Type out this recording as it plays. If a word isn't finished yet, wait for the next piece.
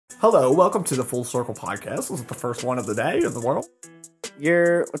Hello, welcome to the Full Circle Podcast. This is the first one of the day in the world.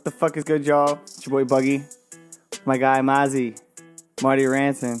 What the fuck is good, y'all? It's your boy Buggy. My guy Mozzie. Marty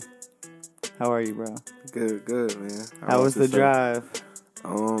Rantzen. How are you, bro? Good, man. How was the drive? It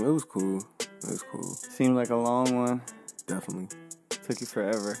was cool. Seemed like a long one. Definitely. Took you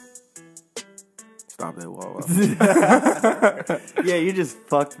forever. Stop that wall. Yeah, you just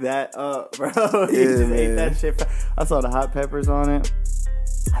fucked that up, bro. You Yeah, just man. ate that shit. I saw the hot peppers on it.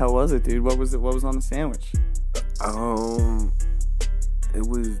 How was it, dude? What was on the sandwich? It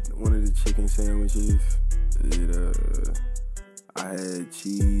was one of the chicken sandwiches. I had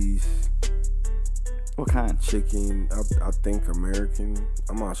cheese, What kind? chicken. I think American.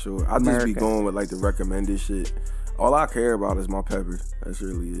 I'm not sure. I just be American. going with like the recommended shit. All I care about is my peppers. That's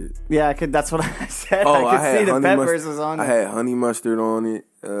really it. Yeah, that's what I said. Oh, I could see the honey peppers was on I it. had honey mustard on it,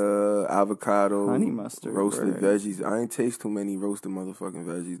 avocado, Honey mustard, roasted right. veggies. I ain't taste too many roasted motherfucking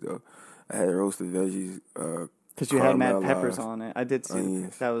veggies though. I had roasted veggies. Because you had mad caramelized peppers on it. I did see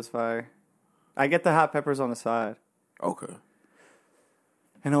onions. that was fire. I get the hot peppers on the side. Okay.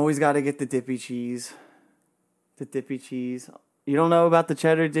 And always got to get the dippy cheese. The dippy cheese. You don't know about the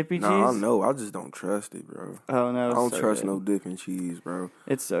cheddar dippy cheese? No, I know. I just don't trust it, bro. Oh, no. I don't so trust good. no dipping cheese, bro.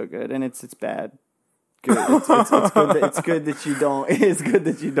 It's so good. And it's bad. Good. It's good that you don't. It's good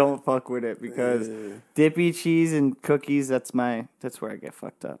that you don't fuck with it because dippy cheese and cookies. That's where I get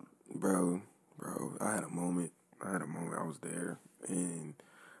fucked up. Bro, I had a moment. I was there, and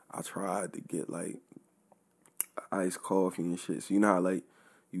I tried to get like iced coffee and shit. So you know how like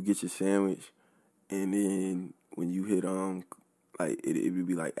you get your sandwich, and then when you hit like it would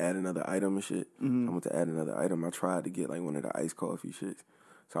be like add another item and shit. Mm-hmm. I went to add another item. I tried to get like one of the iced coffee shits.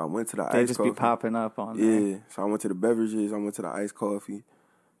 So I went to the They iced just coffee. be popping up on there. Yeah. So I went to the beverages. I went to the iced coffee.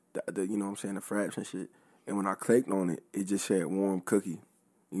 The you know what I'm saying, the fraps and shit. And when I clicked on it, it just said warm cookie.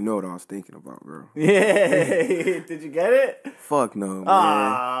 You know what I was thinking about, bro. Yeah. Did you get it? Fuck no, man.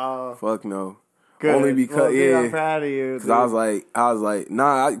 Oh. Fuck no. Good. Only because Well, dude, I'm proud of you. Because I was like,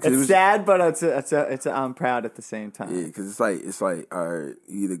 nah. Cause It's sad, but I'm proud at the same time. Yeah, because it's like, all right,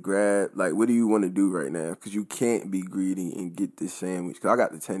 you either grab, like, what do you want to do right now? Because you can't be greedy and get this sandwich. Because I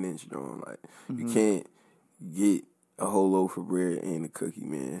got the 10-inch on. Like, you can't get a whole loaf of bread and a cookie,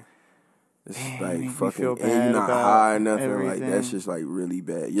 man. It's like make me fucking, feel and you're bad not about high or nothing. everything. Like, that's just like really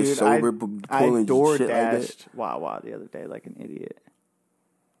bad. You're Dude, sober, I pulling door shit like that. dashed Wawa the other day like an idiot.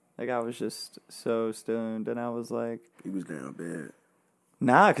 Like I was just so stoned, and I was like, He was down bad.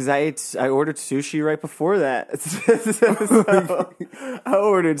 nah, because I ordered sushi right before that. So, I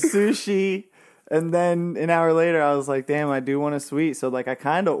ordered sushi, and then an hour later I was like, damn, I do want a sweet. So like I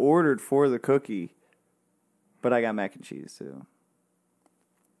kind of ordered for the cookie, but I got mac and cheese too.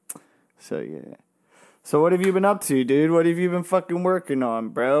 So yeah. So what have you been up to, dude? What have you been fucking working on,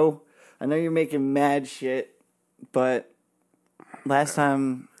 bro? I know you're making mad shit, but last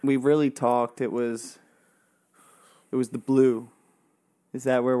time we really talked, it was the Blue. Is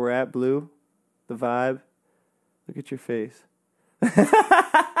that where we're at, Blue? The vibe? Look at your face.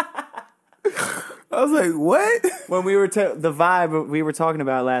 I was like, what? When we were the vibe we were talking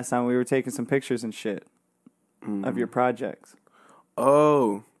about last time, we were taking some pictures and shit of your projects.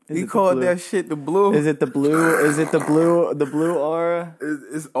 Oh. Is He it the called blue? that shit the blue. Is it the blue? Is it the blue aura?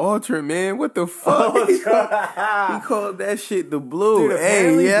 It's Ultra, man. What the fuck? He called that shit the blue.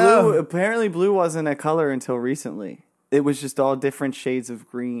 Dude, apparently blue wasn't a color until recently. It was just all different shades of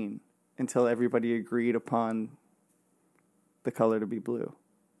green until everybody agreed upon the color to be blue.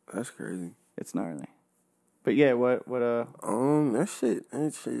 That's crazy. It's gnarly. But yeah, That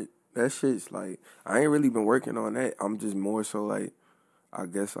shit's like, I ain't really been working on that. I'm just more so like, I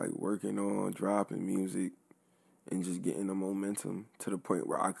guess like working on dropping music and just getting the momentum to the point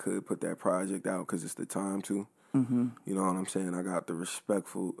where I could put that project out because it's the time to. Mm-hmm. You know what I'm saying? I got the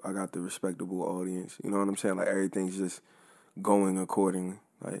respectable audience. You know what I'm saying? Like everything's just going accordingly.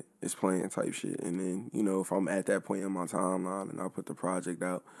 Like it's playing type shit. And then, you know, if I'm at that point in my timeline, then I'll put the project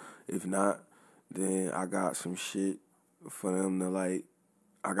out. If not, then I got some shit for them to like,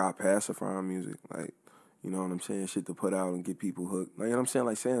 I got pacifying music. Like, you know what I'm saying? Shit to put out and get people hooked. Like, you know what I'm saying?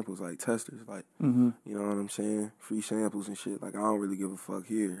 Like samples, like testers. Like, you know what I'm saying? Free samples and shit. Like, I don't really give a fuck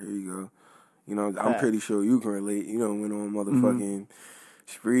here. Here you go. You know, I'm pretty sure you can relate. You know, went on motherfucking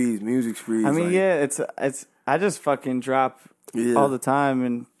sprees, music sprees. I mean, like, yeah, it's I just fucking drop all the time,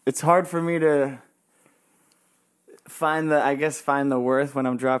 and it's hard for me to find the worth when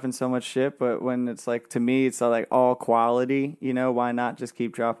I'm dropping so much shit. But when it's like, to me, it's like all quality. You know, why not just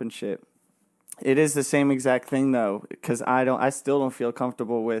keep dropping shit? It is the same exact thing though, because I still don't feel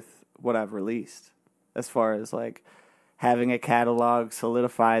comfortable with what I've released, as far as like having a catalog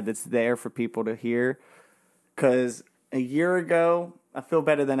solidified that's there for people to hear. Because a year ago, I feel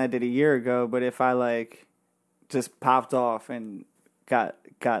better than I did a year ago, but if I like just popped off and got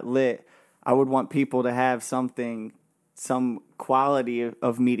lit, I would want people to have something, some quality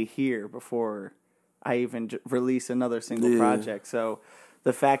of me to hear before I even release another single project. So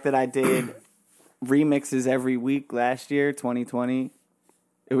the fact that I did remixes every week last year, 2020,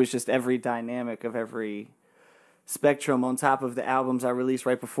 it was just every dynamic of every spectrum on top of the albums I released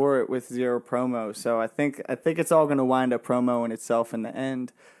right before it with zero promo. So I think it's all going to wind up promo in itself in the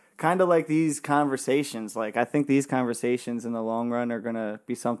end. Kind of like these conversations. Like, I think these conversations in the long run are going to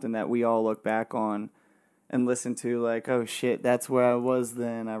be something that we all look back on and listen to like, oh shit, that's where I was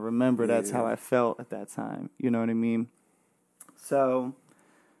then. I remember that's how I felt at that time. You know what I mean? So,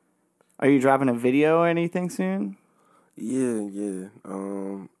 are you dropping a video or anything soon? Yeah.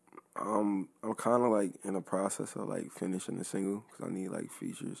 I'm kind of like in the process of like finishing the single because I need like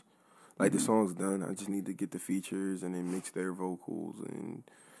features. Like the song's done, I just need to get the features and then mix their vocals and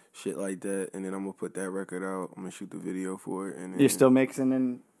shit like that, and then I'm gonna put that record out. I'm gonna shoot the video for it, and then, you're still mixing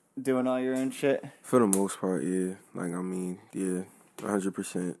and doing all your own shit for the most part. Yeah, like I mean, yeah,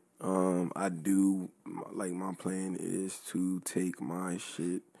 100%. I do like my plan is to take my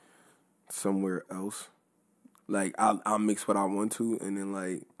shit somewhere else. Like I'll mix what I want to, and then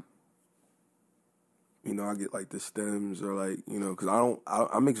like, you know, I get like the stems or like, you know, because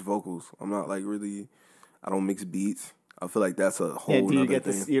I mix vocals. I'm not like really, I don't mix beats. I feel like that's a whole do you other get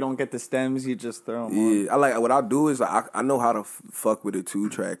thing. you don't get the stems, you just throw them on. I like, what I do is I know how to fuck with a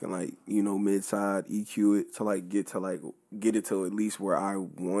 2-track and like, you know, mid-side EQ it to like get it to at least where I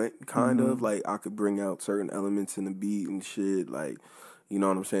want, kind of. Like I could bring out certain elements in the beat and shit, like, you know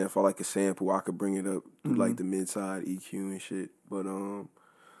what I'm saying? If I like a sample, I could bring it up through like the mid-side EQ and shit. But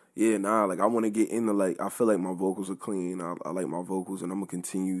like I want to get into like, I feel like my vocals are clean. I like my vocals, and I'm gonna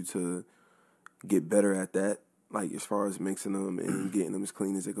continue to get better at that. Like as far as mixing them and getting them as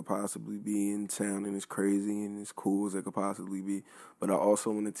clean as they could possibly be, and sounding as crazy and as cool as they could possibly be. But I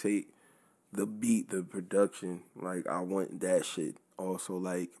also want to take the beat, the production. Like I want that shit also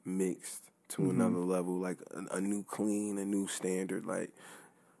like mixed to another level, like a new clean, a new standard. Like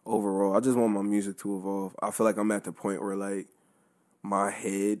overall, I just want my music to evolve. I feel like I'm at the point where like my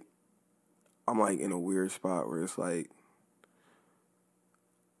head, I'm like in a weird spot where it's like,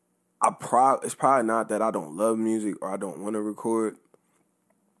 it's probably not that I don't love music or I don't want to record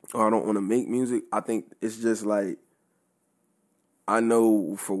or I don't want to make music. I think it's just like, I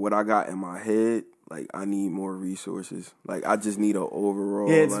know for what I got in my head, like I need more resources. Like I just need an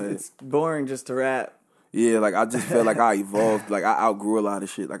overall. Yeah, it's boring just to rap. Yeah, like I just feel like I evolved. Like I outgrew a lot of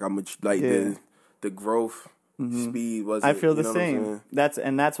shit. Like the growth speed wasn't. I feel the same.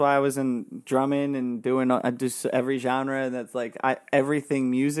 That's why I was in drumming and doing just every genre. That's like everything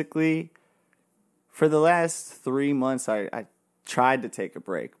musically. For the last 3 months, I tried to take a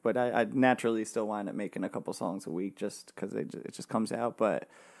break, but I naturally still wind up making a couple songs a week just because it just comes out. But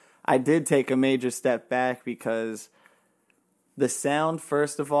I did take a major step back because the sound,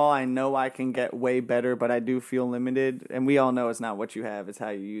 first of all, I know I can get way better, but I do feel limited. And we all know it's not what you have, it's how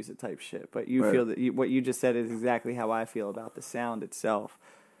you use it type shit. But you feel that what you just said is exactly how I feel about the sound itself.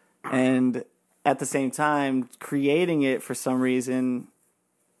 And at the same time, creating it for some reason,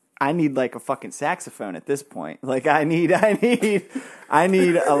 I need like a fucking saxophone at this point. Like I need everything. I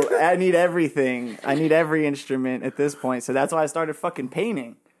need every instrument at this point. So that's why I started fucking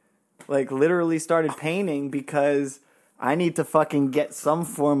painting. Like literally started painting because I need to fucking get some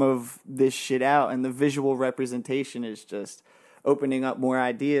form of this shit out, and the visual representation is just opening up more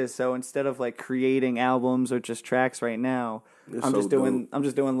ideas. So instead of like creating albums or just tracks right now, I'm just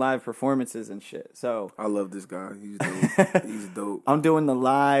doing live performances and shit. So I love this guy. He's dope. He's dope. I'm doing the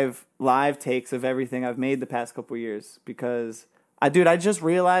live takes of everything I've made the past couple years because I just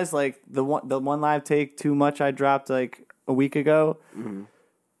realized like the one live take Too Much I dropped like a week ago. Mm-hmm.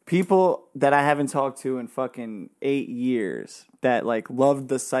 People that I haven't talked to in fucking 8 years that like loved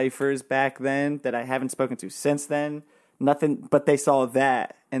the ciphers back then that I haven't spoken to since then, nothing, but they saw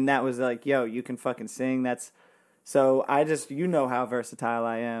that and that was like, yo, you can fucking sing. So I just, you know how versatile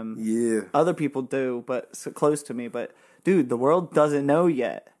I am. Yeah. Other people do, but so close to me. But dude, the world doesn't know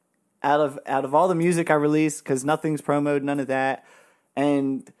yet. Out of all the music I released, because nothing's promoted, none of that,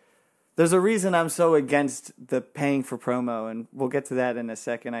 and there's a reason I'm so against the paying for promo, and we'll get to that in a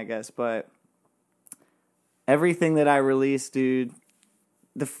second, I guess. But everything that I release, dude,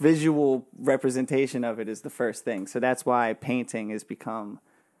 the visual representation of it is the first thing. So that's why painting has become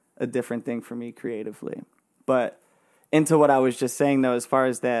a different thing for me creatively. But into what I was just saying, though, as far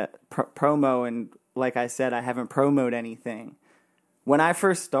as that promo and like I said, I haven't promoted anything. When I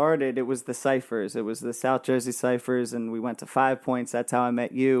first started, it was the Cyphers. It was the South Jersey Cyphers, and we went to 5 Points. That's how I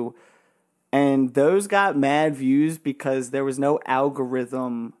met you. And those got mad views because there was no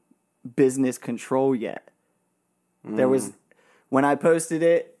algorithm business control yet. There was, when I posted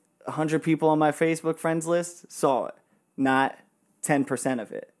it, 100 people on my Facebook friends list saw it, not 10%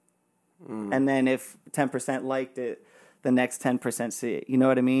 of it. And then if 10% liked it, the next 10% see it. You know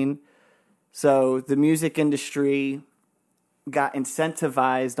what I mean? So the music industry got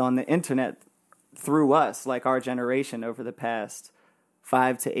incentivized on the internet through us, like our generation, over the past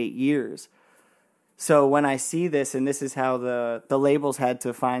 5 to 8 years. So when I see this, and this is how the labels had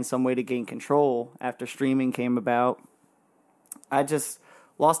to find some way to gain control after streaming came about, I just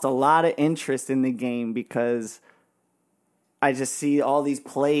lost a lot of interest in the game because I just see all these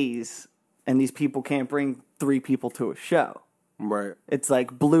plays and these people can't bring 3 people to a show. Right. It's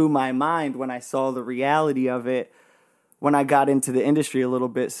like blew my mind when I saw the reality of it when I got into the industry a little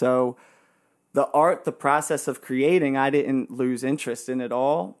bit. So the art, the process of creating, I didn't lose interest in it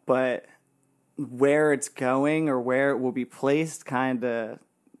all, but where it's going or where it will be placed kind of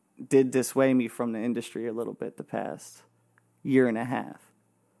did dissuade me from the industry a little bit the past year and a half.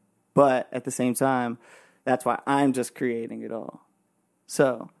 But at the same time, that's why I'm just creating it all.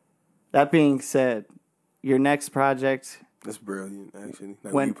 So that being said, your next project... That's brilliant, actually.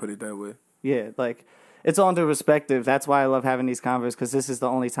 Like when you put it that way. Yeah, like, it's all into perspective. That's why I love having these conversations, because this is the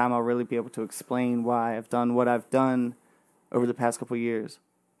only time I'll really be able to explain why I've done what I've done over the past couple of years.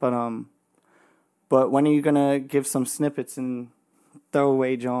 But when are you going to give some snippets and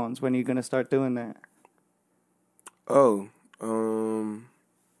throwaway Johns? When are you going to start doing that? Oh,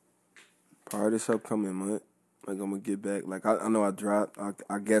 probably this upcoming month. Like, I'm going to get back. Like, I know I dropped,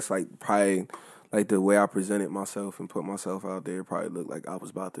 I guess, like, probably, like, the way I presented myself and put myself out there probably looked like I was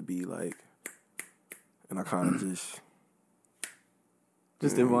about to be, like, and I kind of just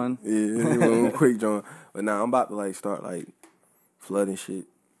did one. Yeah, one quick John. But now I'm about to, like, start, like, flooding shit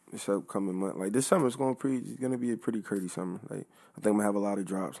this upcoming month. Like, this summer it's going to be a pretty crazy summer. Like, I think I'm going to have a lot of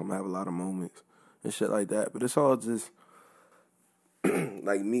drops. I'm going to have a lot of moments and shit like that. But it's all just,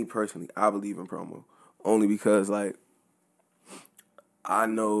 like, me personally, I believe in promo. Only because, like, I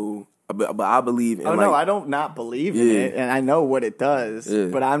know, but I believe in, no, I don't not believe in it, and I know what it does,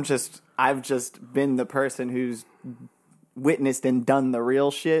 but I've just been the person who's witnessed and done the real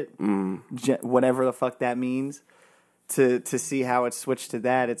shit, whatever the fuck that means, to see how it's switched to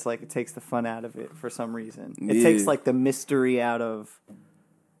that. It's like it takes the fun out of it for some reason. It takes, like, the mystery out of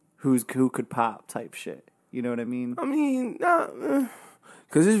who could pop type shit. You know what I mean? I mean,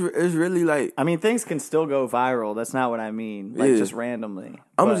 because it's really like... I mean, things can still go viral. That's not what I mean. Like, just randomly.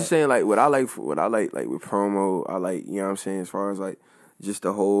 I'm just saying, like, what I like, like, with promo, I like, you know what I'm saying, as far as, like, just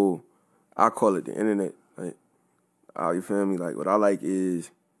the whole, I call it the internet. Like, you feel me? Like, what I like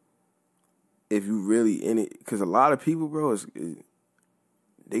is, if you really in it, because a lot of people, bro,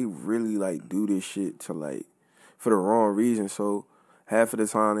 they really, like, do this shit to, like, for the wrong reason. So, half of the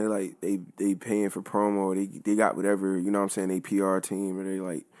time, they paying for promo. They got whatever, you know what I'm saying, they PR team or they,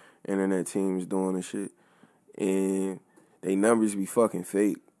 like, internet teams doing and shit. And they numbers be fucking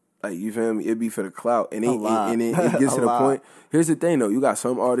fake. Like, you feel me? It be for the clout. And it gets to the point. Here's the thing, though. You got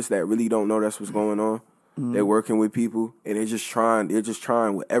some artists that really don't know that's what's going on. Mm-hmm. They're working with people, and they're just trying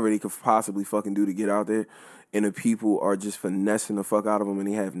whatever they could possibly fucking do to get out there. And the people are just finessing the fuck out of them, and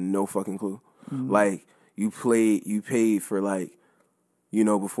they have no fucking clue. Mm-hmm. Like, you paid for, like, you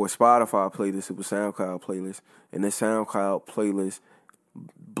know, before Spotify playlist, it was SoundCloud playlist. And the SoundCloud playlist,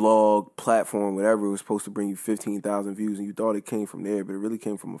 blog, platform, whatever, it was supposed to bring you 15,000 views. And you thought it came from there, but it really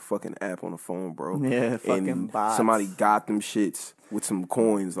came from a fucking app on the phone, bro. Yeah, fucking bots. Somebody got them shits with some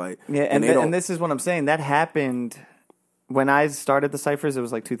coins. Like, yeah, and this is what I'm saying. That happened when I started the Cyphers. It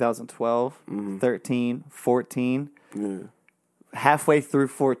was like 2012, 13, 14. Yeah. Halfway through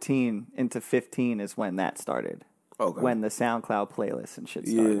 14 into 15 is when that started. Okay. When the SoundCloud playlist and shit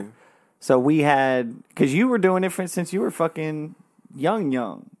started. Yeah. So we had, because you were doing it since you were fucking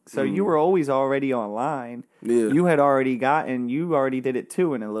young. So you were always already online. Yeah. You already did it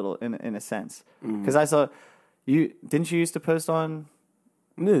too in a sense. Because I saw, didn't you used to post on?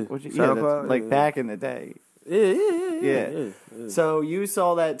 SoundCloud, back in the day. Yeah. So you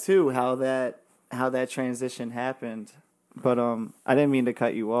saw that too, how that transition happened. But I didn't mean to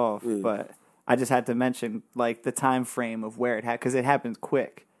cut you off, but I just had to mention, like, the time frame of where it happened, because it happened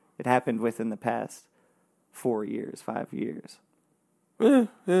quick. It happened within the past 4 years, 5 years. Yeah,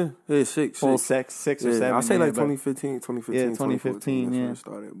 6. Full 6 or 7. I say, like, 2015, yeah, 2015, yeah. It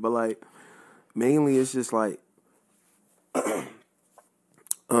started. But, like, mainly it's just, like,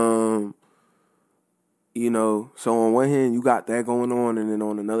 you know, so on one hand you got that going on, and then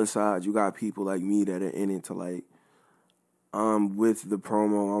on another side you got people like me that are in it to like, I'm with the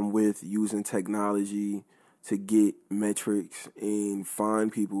promo, I'm with using technology to get metrics and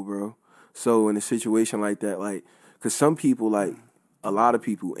find people, bro. So in a situation like that, like, because some people, like, a lot of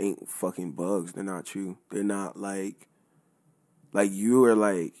people ain't fucking bugs. They're not you. They're not like you are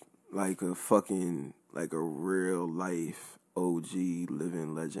like a fucking, like a real life OG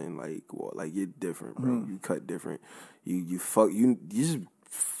living legend. Like, well, like you're different, bro. You cut different. You just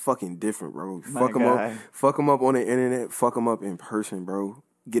fucking different, bro. Fuck them up on the internet. Fuck them up in person, bro.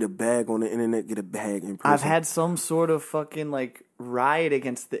 Get a bag on the internet, get a bag in person. I've had some sort of fucking, like, riot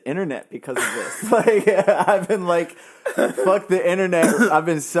against the internet because of this. Like, I've been like, fuck the internet. I've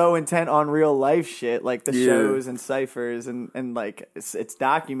been so intent on real life shit, like the shows and ciphers, and like, it's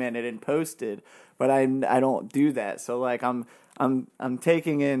documented and posted, but I don't do that. So, like, I'm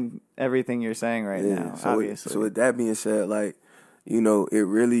taking in everything you're saying right now, so obviously. So with that being said, like, you know, it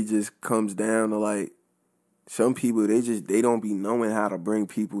really just comes down to, like, some people, they don't be knowing how to bring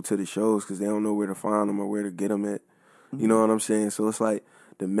people to the shows because they don't know where to find them or where to get them at. You know what I'm saying? So it's like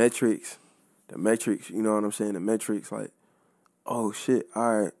the metrics, you know what I'm saying? The metrics, like, oh shit,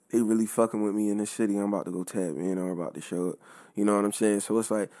 all right, they really fucking with me in this city. I'm about to go tap in or about to show up. You know what I'm saying? So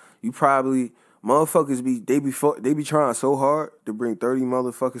it's like, you probably, motherfuckers they be trying so hard to bring 30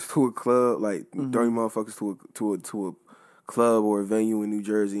 motherfuckers to a club, like 30 motherfuckers to a club or a venue in New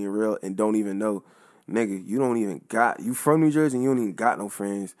Jersey and don't even know. Nigga, you from New Jersey and you don't even got no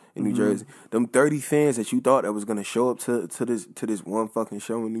friends in New Jersey. Them 30 fans that you thought that was gonna show up to this one fucking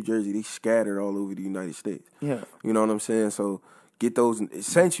show in New Jersey, they scattered all over the United States. Yeah. You know what I'm saying? So get those,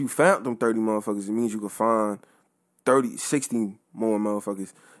 since you found them 30 motherfuckers, it means you can find 30, 60 more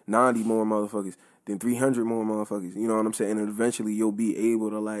motherfuckers, 90 more motherfuckers, then 300 more motherfuckers. You know what I'm saying? And eventually you'll be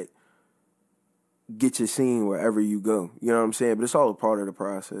able to, like, get your scene wherever you go. You know what I'm saying? But it's all a part of the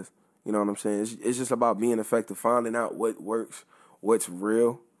process. You know what I'm saying? It's just about being effective, finding out what works, what's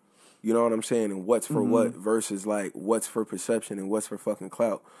real, you know what I'm saying, and what's for what versus, like, what's for perception and what's for fucking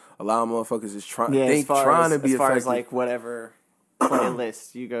clout. A lot of motherfuckers is trying to be effective. As far as, like, whatever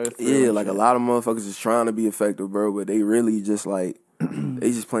playlist you go through. Yeah, like, a lot of motherfuckers is trying to be effective, bro, but they really just, like, they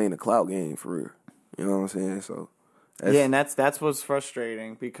just playing the clout game for real. You know what I'm saying? So, and that's what's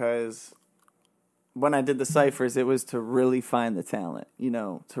frustrating, because when I did the ciphers, it was to really find the talent, you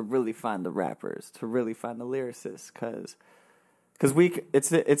know, to really find the rappers, to really find the lyricists, because it's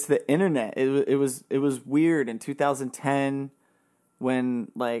the internet. It was weird in 2010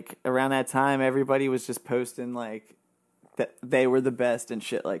 when, like, around that time everybody was just posting, like, that they were the best and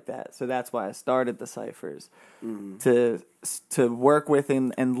shit like that. So that's why I started the ciphers, to work with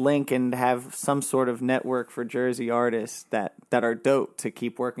and link and have some sort of network for Jersey artists that are dope to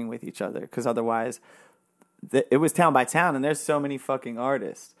keep working with each other. Because otherwise, it was town by town, and there's so many fucking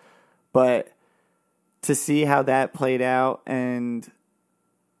artists. But to see how that played out, and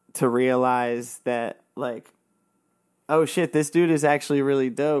to realize that, like, oh shit, this dude is actually really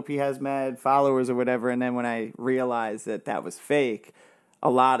dope. He has mad followers or whatever. And then when I realized that was fake, a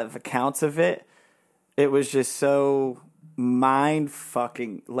lot of accounts of it was just so mind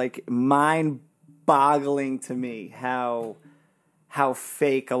boggling to me how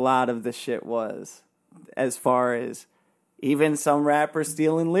fake a lot of the shit was, as far as even some rappers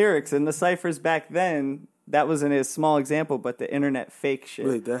stealing lyrics in the ciphers back then. That wasn't a small example, but the internet fake shit.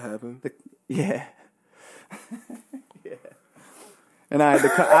 Wait, that happened? Yeah. Yeah. And I had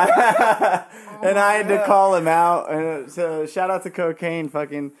to call him out. And so shout out to Cocaine.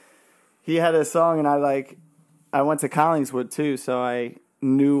 Fucking, he had a song, and I went to Collingswood too, so I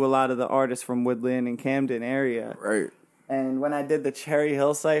knew a lot of the artists from Woodland and Camden area. Right. And when I did the Cherry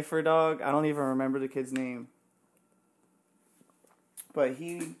Hill cipher, dog, I don't even remember the kid's name, but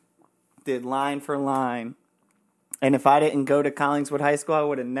he did line for line. And if I didn't go to Collingswood High School, I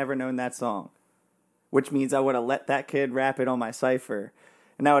would have never known that song. Which means I would have let that kid rap it on my cipher.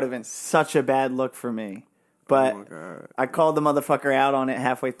 And that would have been such a bad look for me. But I called the motherfucker out on it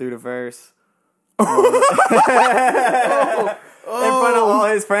halfway through the verse. In front of all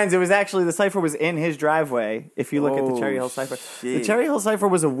his friends. It was actually, the cipher was in his driveway, if you look at the Cherry Hill cipher. Shit. The Cherry Hill cipher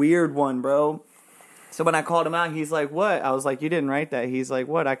was a weird one, bro. So when I called him out, he's like, what? I was like, you didn't write that. He's like,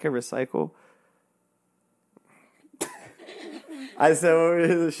 what? I could recycle. I said,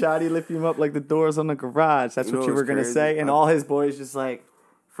 well, the shoddy lift him up like the doors on the garage. That's what you were going to say. And all his boys just, like,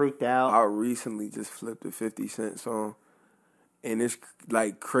 freaked out. I recently just flipped a 50 Cent song. And it's,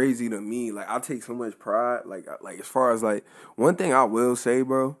 like, crazy to me. Like, I take so much pride. Like as far as, like, one thing I will say,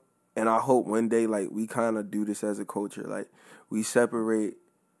 bro, and I hope one day, like, we kind of do this as a culture. Like, we separate.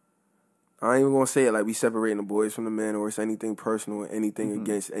 I ain't even gonna say it like we separating the boys from the men or it's anything personal or anything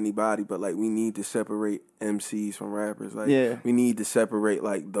against anybody, but like we need to separate MCs from rappers. Like we need to separate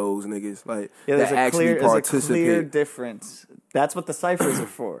like those niggas like that actually participate. There's a clear difference. That's what the ciphers are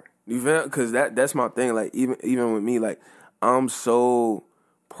for. You feel? Because that's my thing. Like even with me, like I'm so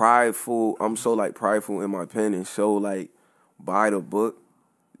prideful. I'm so like prideful in my pen and so like by the book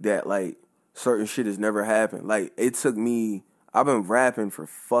that like certain shit has never happened. Like it took me. I've been rapping for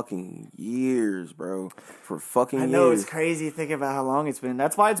fucking years, bro. For fucking years. I know, it's crazy thinking about how long it's been.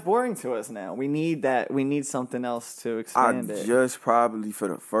 That's why it's boring to us now. We need that. We need something else to expand it. I just probably for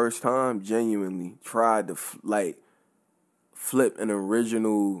the first time genuinely tried to flip an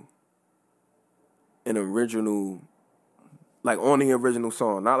original like on the original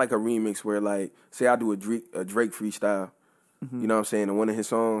song, not like a remix where like say I do a Drake freestyle. You know what I'm saying? In one of his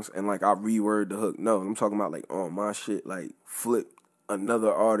songs, and like I reword the hook. No, I'm talking about like on my shit, like flip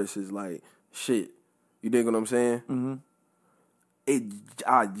another artist's like shit. You dig what I'm saying?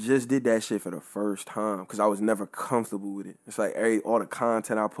 I just did that shit for the first time because I was never comfortable with it. It's like all the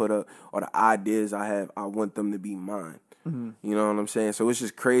content I put up, or the ideas I have, I want them to be mine. You know what I'm saying? So it's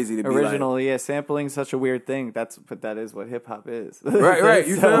just crazy to be originally, like, sampling is such a weird thing. But that is what hip hop is. Right.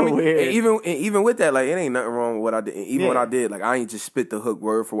 You so feel me? Weird. And even with that, like it ain't nothing wrong with what I did. And even what I did, like I ain't just spit the hook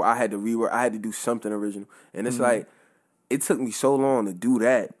word for word. I had to reword. I had to do something original. And it's like it took me so long to do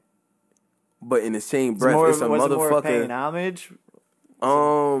that. But in the same breath, it's a motherfucker. Was it more paying homage?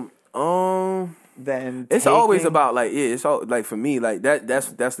 Then it's always about like it's all like for me like that's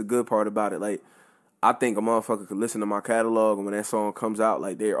the good part about it. Like I think a motherfucker could listen to my catalog, and when that song comes out,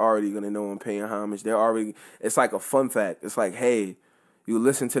 like they're already gonna know I'm paying homage. It's like a fun fact. It's like, hey, you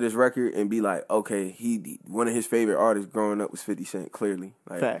listen to this record and be like, okay, one of his favorite artists growing up was 50 Cent, clearly,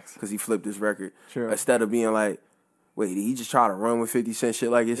 like because he flipped this record. True. Instead of being like, wait, did he just try to run with 50 Cent shit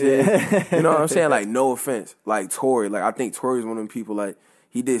like his head? You know what I'm saying? Like, no offense, like Tory. Like I think Tory's one of them people. Like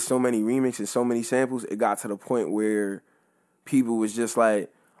he did so many remixes, so many samples. It got to the point where people was just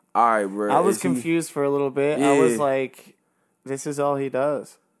like, all right, bro. I was confused for a little bit. Yeah. I was like, this is all he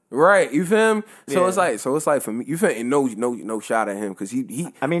does. Right, you feel him? So it's like for me, you feel no shot at him because he.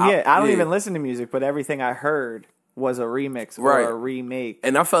 I mean, I don't even listen to music, but everything I heard was a remix or a remake.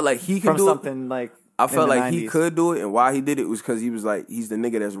 And I felt like he could do something like. I felt like 90s. He could do it, and why he did it was because he was like, he's the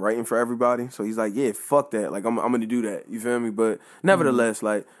nigga that's writing for everybody. So he's like, yeah, fuck that. Like I'm gonna do that. You feel me? But nevertheless,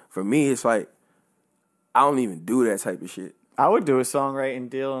 like for me, it's like I don't even do that type of shit. I would do a songwriting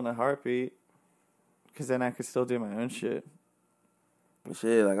deal in a heartbeat, because then I could still do my own shit.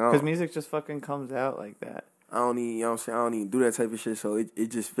 Shit, like because music just fucking comes out like that. I don't even, you know what I'm saying? I don't even do that type of shit. So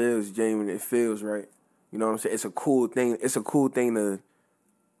it just feels genuine. It feels right. You know what I'm saying? It's a cool thing. It's a cool thing to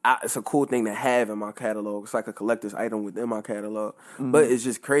have in my catalog. It's like a collector's item within my catalog. But it's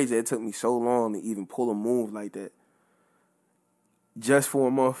just crazy. It took me so long to even pull a move like that. Just for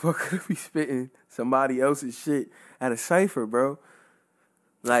a motherfucker to be spitting somebody else's shit at a cipher, bro.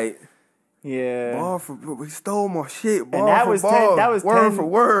 Like, bar for we stole my shit. Bar and that for was bar, that was word 10, for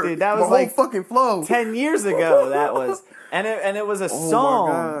word. Dude, that was my like whole fucking flow. 10 years ago. That was, and it was a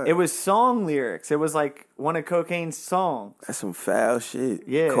song. It was song lyrics. It was like one of Cocaine's songs. That's some foul shit.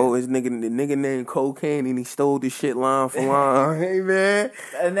 Yeah, the nigga named Cocaine, and he stole this shit line for line. Hey man,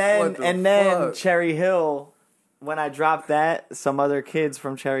 and then Cherry Hill. When I dropped that, some other kids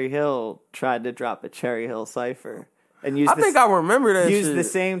from Cherry Hill tried to drop a Cherry Hill cipher. And I think I remember that used shit. the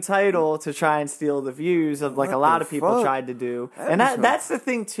same title to try and steal the views of like a lot of people tried to do. And that's the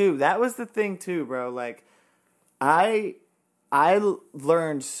thing too. That was the thing too, bro. Like I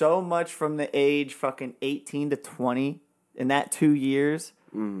learned so much from the age fucking 18 to 20 in that 2 years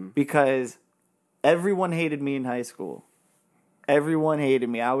because everyone hated me in high school. Everyone hated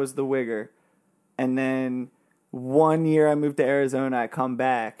me. I was the wigger. And then 1 year I moved to Arizona, I come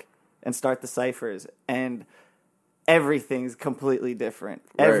back and start the ciphers, and everything's completely different.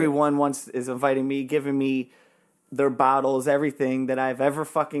 Right. Everyone is inviting me, giving me their bottles, everything that I've ever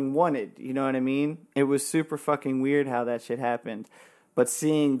fucking wanted. You know what I mean? It was super fucking weird how that shit happened. But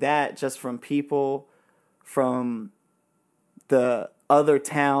seeing that just from people from the other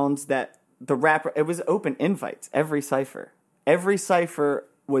towns that the rapper, it was open invites, every cipher. Every cipher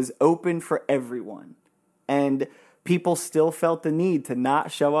was open for everyone. And people still felt the need to not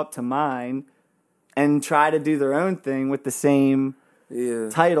show up to mine and try to do their own thing with the same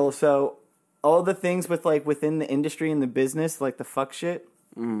title. So all the things with like within the industry and the business, like the fuck shit,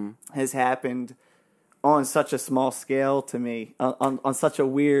 has happened on such a small scale to me, on such a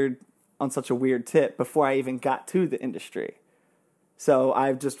weird tip before I even got to the industry. So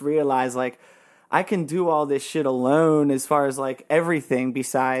I've just realized like I can do all this shit alone as far as like everything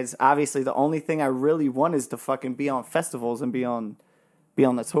besides obviously the only thing I really want is to fucking be on festivals and be on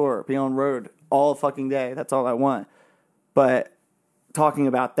the tour, be on road all fucking day. That's all I want. But talking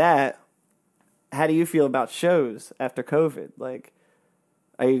about that, how do you feel about shows after COVID? Like,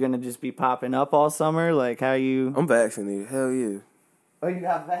 are you going to just be popping up all summer? Like, how you... I'm vaccinated. Hell yeah. Oh, you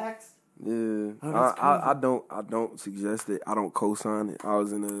got vaxxed? Yeah. Oh, I don't suggest it. I don't co-sign it. I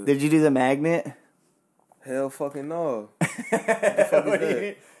was in a... Did you do the magnet? Hell fucking no. What the fuck is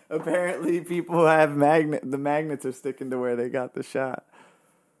that? Apparently people have the magnets are sticking to where they got the shot.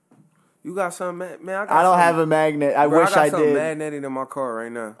 You got something, man? I don't have a magnet. I wish I did. I got something magnetic in my car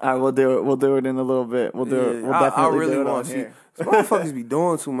right now. All right, we'll do it. We'll do it in a little bit. We'll do it. We'll definitely really do it want on to see. here. Motherfuckers be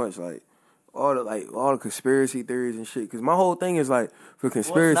doing too much, like all the conspiracy theories and shit. Because my whole thing is like for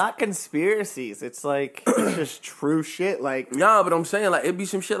conspiracy. Well, it's not conspiracies. It's like it's just true shit. Like nah, but I'm saying like it be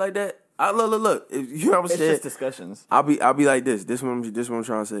some shit like that. Look. You know what I'm saying? It's just discussions. I'll be like this. This what I'm trying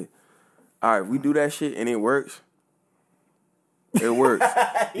to say. All right, we do that shit and it works. It works.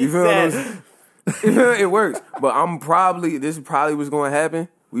 You feel what I'm saying? It works, but this is probably what's going to happen.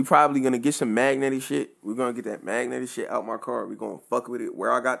 We probably going to get some magnetic shit. We're going to get that magnetic shit out my car. We're going to fuck with it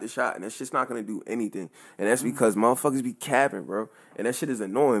where I got the shot, and that shit's not going to do anything. And that's because motherfuckers be capping, bro. And that shit is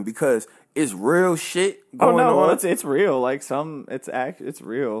annoying because it's real shit going on. Well, it's real. Like it's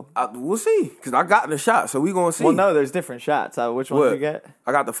real. We'll see, because I got the shot, so we going to see. Well, no, there's different shots. Which one did you get?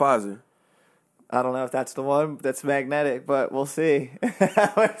 I got the Pfizer. I don't know if that's the one that's magnetic, but we'll see.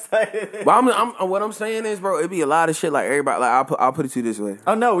 I'm excited. But what I'm saying is, bro, it'd be a lot of shit like everybody. Like I'll put it to you this way.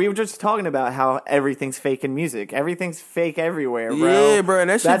 Oh no, we were just talking about how everything's fake in music. Everything's fake everywhere, bro. Yeah, bro, and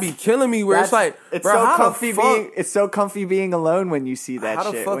that should be killing me. Where it's like, it's bro, so comfy it's so comfy being alone when you see that.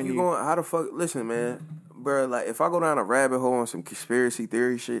 How shit. the fuck you going? How the fuck? Listen, man, bro. Like if I go down a rabbit hole on some conspiracy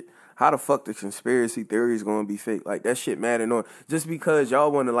theory shit. How the fuck the conspiracy theory is gonna be fake? Like that shit mad annoying. Just because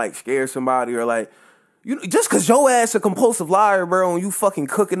y'all want to like scare somebody or like. Just cause your ass a compulsive liar, bro, and you fucking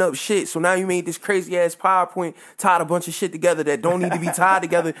cooking up shit. So now you made this crazy ass PowerPoint, tied a bunch of shit together that don't need to be tied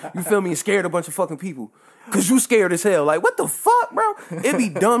together. You feel me? And scared a bunch of fucking people. Cause you scared as hell. Like, what the fuck, bro? It be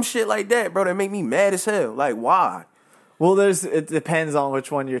dumb shit like that, bro, that make me mad as hell. Like, why? Well, it depends on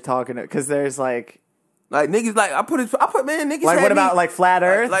which one you're talking to. Cause there's like niggas, like, I put niggas like, what about, like, flat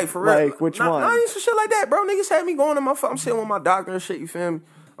earth? Like, for real. Like, which one? Nah, some shit like that, bro. Niggas had me going to I'm sitting with my doctor and shit, you feel me?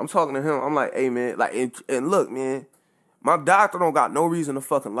 I'm talking to him. I'm like, hey, man. Like, and look, man. My doctor don't got no reason to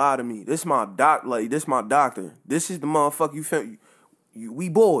fucking lie to me. This my this my doctor. This is the motherfucker you feel. We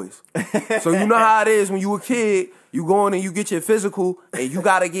boys. So you know how it is when you a kid. You go in and you get your physical and you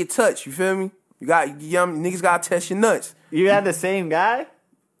got to get touched. You feel me? Niggas got to test your nuts. You had the same guy?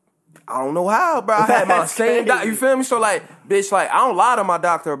 I don't know how, bro. I had my same doctor. You feel me? So, like, bitch, like, I don't lie to my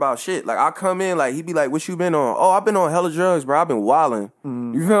doctor about shit. Like, I come in, like, he be like, what you been on? Oh, I've been on hella drugs, bro. I've been wilding.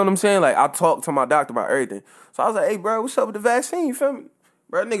 You feel what I'm saying? Like, I talk to my doctor about everything. So I was like, hey, bro, what's up with the vaccine? You feel me?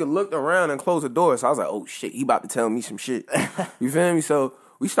 Bro, that nigga looked around and closed the door. So I was like, oh, shit, he about to tell me some shit. You feel me? So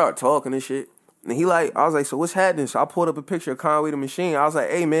we start talking and shit. And I was like, so what's happening? So I pulled up a picture of Conway the Machine. I was like,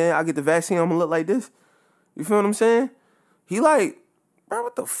 hey, man, I get the vaccine, I'm gonna look like this. You feel what I'm saying? He like, bro,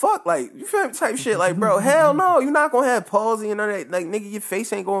 what the fuck? Like, you feel me? Type shit. Like, bro, hell no. You're not gonna have palsy and none of that. Like, nigga, your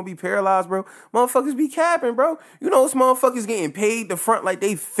face ain't gonna be paralyzed, bro. Motherfuckers be capping, bro. You know those motherfuckers getting paid the front like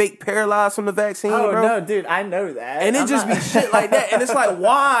they fake paralyzed from the vaccine, bro? Oh, no, dude, I know that. And it be shit like that. And it's like,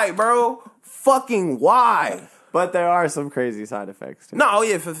 why, bro? Fucking why? But there are some crazy side effects too. No, oh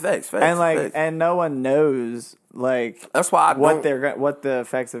yeah, for facts. And like, facts. and no one knows like that's why what the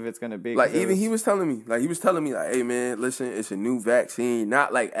effects of it's gonna be. Like even he was telling me, like, hey man, listen, it's a new vaccine.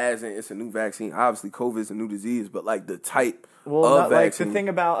 Not like as in it's a new vaccine. Obviously, COVID is a new disease, but like the type of vaccine. Like the thing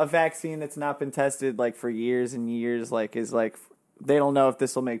about a vaccine that's not been tested like for years and years, like is like they don't know if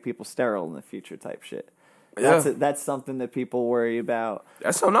this will make people sterile in the future type shit. That's something that people worry about.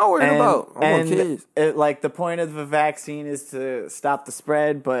 That's something I'm worried about. I want kids. Like the point of the vaccine is to stop the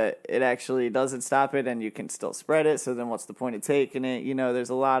spread, but it actually doesn't stop it, and you can still spread it. So then, what's the point of taking it? You know, there's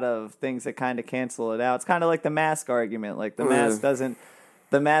a lot of things that kind of cancel it out. It's kind of like the mask argument. Like the mask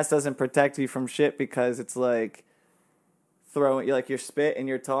doesn't protect you from shit because it's like throwing like your spit and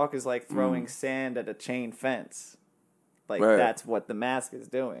your talk is like throwing sand at a chain fence. Like, that's what the mask is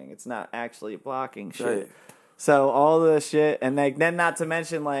doing. It's not actually blocking shit. Right. So, all the shit, and like, then not to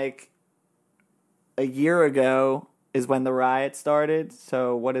mention, like, a year ago is when the riot started.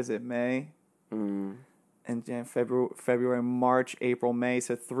 So, what is it, May? And February, March, April, May.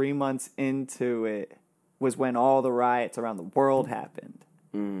 So, 3 months into it was when all the riots around the world happened.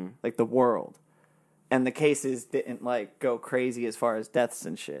 Like, the world. And the cases didn't, like, go crazy as far as deaths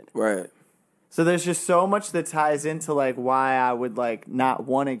and shit. Right. So there's just so much that ties into like why I would like not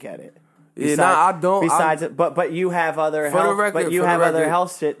want to get it. Yeah, I don't. Besides, but you have other health, other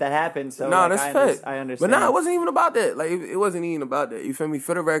health shit that happens. So nah, like, that's fact. I understand. But nah, it wasn't even about that. Like it wasn't even about that. You feel me?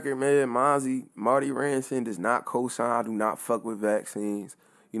 For the record, man, Marty Rantzen does not co-sign. I do not fuck with vaccines.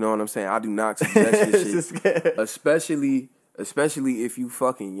 You know what I'm saying? I do not suggest this shit, especially if you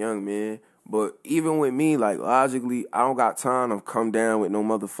fucking young, man. But even with me, like logically, I don't got time to come down with no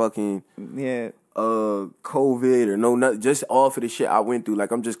motherfucking COVID or nothing, just off of the shit I went through.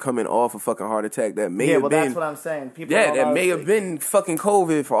 Like I'm just coming off a fucking heart attack that may have been. That's what I'm saying. People that may have been fucking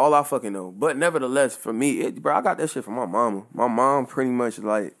COVID for all I fucking know. But nevertheless, for me, bro, I got that shit from my mama. My mom pretty much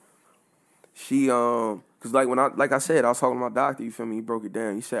like she cause like when I said, I was talking to my doctor. You feel me? He broke it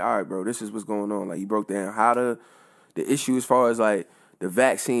down. He said, "All right, bro, this is what's going on." Like he broke down how the issue as far as like the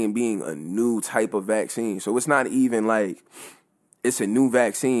vaccine being a new type of vaccine. So it's not even like it's a new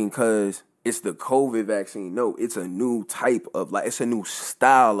vaccine because it's the COVID vaccine. No, it's a new type of, like, it's a new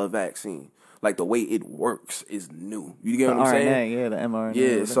style of vaccine. Like, the way it works is new. You get what I'm saying? Yeah, the mRNA.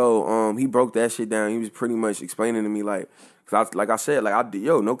 Yeah, so he broke that shit down. He was pretty much explaining to me, like, cause like I said,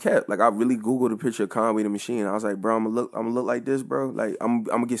 no cap. Like, I really Googled a picture of Conway the Machine. I was like, bro, I'm gonna look like this, bro. Like, I'm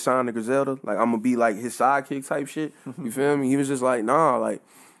gonna get signed to Griselda. Like, I'm gonna be, like, his sidekick type shit. You feel me? He was just like, nah, like,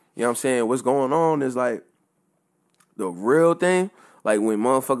 you know what I'm saying? What's going on is, like, the real thing. Like,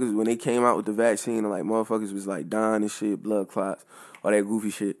 when they came out with the vaccine, and, like, motherfuckers was, like, dying and shit, blood clots, all that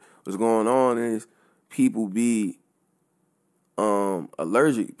goofy shit. What's going on is people be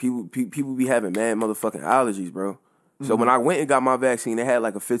allergic. People be having mad motherfucking allergies, bro. So when I went and got my vaccine, they had,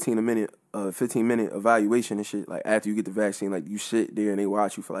 like, a 15-minute evaluation and shit. Like, after you get the vaccine, like, you sit there and they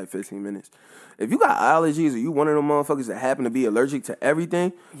watch you for, like, 15 minutes. If you got allergies or you one of them motherfuckers that happen to be allergic to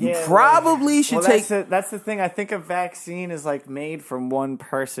everything, you probably should take... That's the thing. I think a vaccine is, like, made from one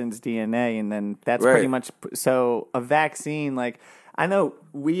person's DNA, and then that's pretty much... So a vaccine, like... I know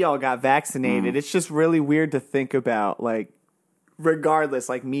we all got vaccinated. It's just really weird to think about, like, regardless,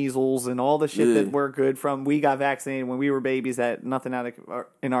 like measles and all the shit that we're good from. We got vaccinated when we were babies, that nothing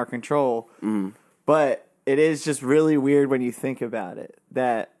in our control. But it is just really weird when you think about it,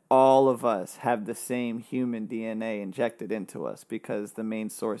 that all of us have the same human DNA injected into us because the main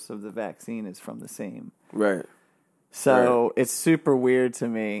source of the vaccine is from the same. Right. So it's super weird to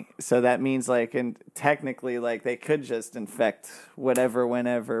me. So that means, like, and technically, like, they could just infect whatever,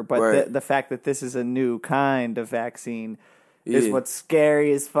 whenever. But the fact that this is a new kind of vaccine is what's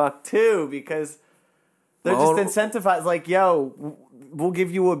scary as fuck, too, because they're just incentivized. Like, yo, we'll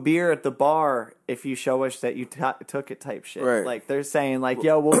give you a beer at the bar if you show us that you took it type shit. Right. Like, they're saying, like,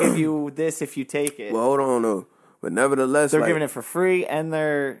 yo, we'll give you this if you take it. Well, hold on, though. But nevertheless, they're giving it for free, and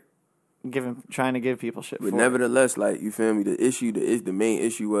they're trying to give people shit. But nevertheless, like, you feel me? The main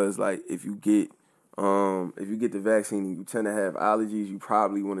issue was, like, if you get the vaccine and you tend to have allergies, you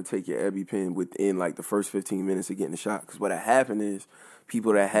probably want to take your EpiPen within, like, the first 15 minutes of getting the shot. Because what happened is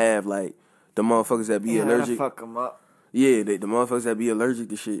people that have, like, the motherfuckers that be allergic, fuck them up. Yeah, the motherfuckers that be allergic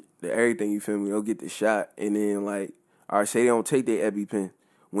to shit, to everything. You feel me? They'll get the shot, and then, like, all right, say they don't take their EpiPen.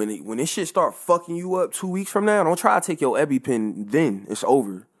 When this shit start fucking you up 2 weeks from now, don't try to take your EpiPen then. It's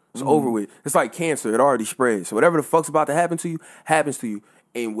over. It's over with. It's like cancer. It already spread. So whatever the fuck's about to happen to you, happens to you.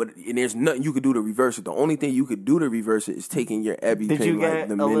 And there's nothing you could do to reverse it. The only thing you could do to reverse it is taking your EpiPen. Did you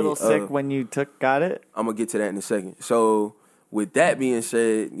get a little sick when you got it? I'm going to get to that in a second. So with that being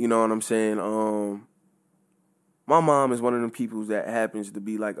said, you know what I'm saying? My mom is one of them people that happens to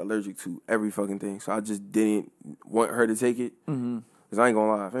be, like, allergic to every fucking thing. So I just didn't want her to take it. Because I ain't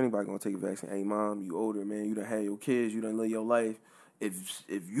going to lie. If anybody going to take a vaccine, hey, mom, you older, man. You done had your kids. You done live your life. If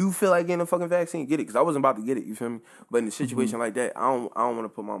you feel like getting a fucking vaccine, get it. Because I wasn't about to get it, you feel me? But in a situation like that, I don't want to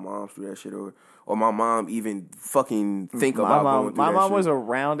put my mom through that shit or my mom even fucking think about going through that shit. My mom was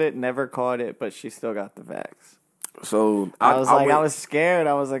around it, never caught it, but she still got the vax. So I was scared.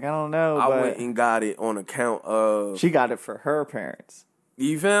 I was like, I don't know. I went and got it on account of... She got it for her parents.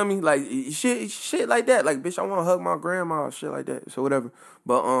 You feel me? Like, shit like that. Like, bitch, I want to hug my grandma, shit like that. So whatever.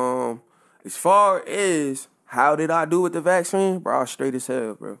 But as far as... How did I do with the vaccine? Bro, I was straight as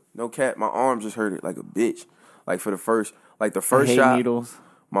hell, bro. No cap. My arm just hurted like a bitch. Like, the first shot. Needles.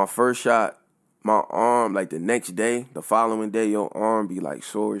 My first shot, my arm, like, the next day, the following day, your arm be, like,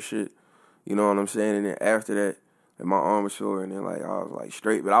 sore as shit. You know what I'm saying? And then after that, like, my arm was sore, and then, like, I was, like,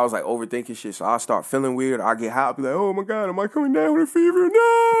 straight. But I was, like, overthinking shit, so I start feeling weird. I get high, I'll be like, oh, my God, am I coming down with a fever?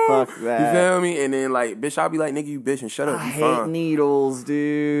 No! Fuck that. You feel me? And then, like, bitch, I'll be like, nigga, you bitch, and shut up. I hate needles,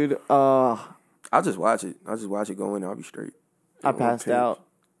 dude. I'll just watch it. I'll just watch it go in and I'll be straight. I passed out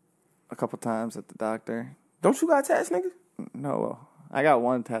a couple times at the doctor. Don't you got tats, nigga? No. I got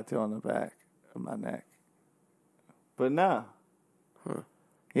one tattoo on the back. in my neck. But no. Huh.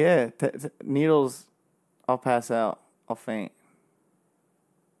 Yeah, needles, I'll pass out. I'll faint.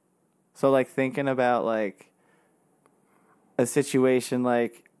 So, like, thinking about, like, a situation,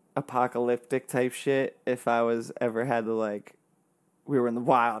 like, apocalyptic type shit, if I was ever had to, like, we were in the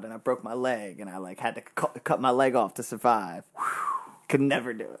wild and I broke my leg and I, like, had to cut my leg off to survive. Could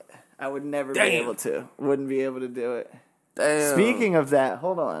never do it. I would never be able to. Wouldn't be able to do it. Damn. Speaking of that,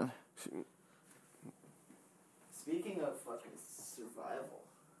 hold on. Speaking of fucking survival.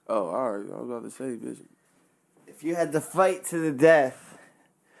 Oh, all right. I was about to say, bitch. If you had to fight to the death,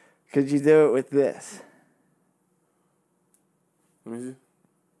 could you do it with this? Let me see.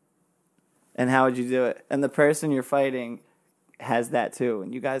 And how would you do it? And the person you're fighting has that too,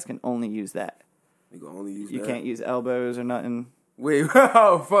 and you guys can only use that. You can only use You that? can't use elbows or nothing. Wait,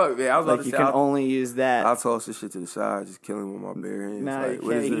 oh, fuck, man. I was about Like, to you say, can only use that. I'll toss this shit to the side, just kill him with my bare hands. No, like, you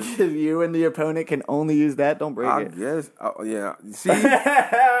what is can't. this? You and the opponent can only use that. Don't break I it. guess. Oh, yeah. See?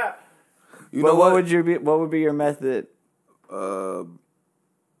 You But know what would be your method?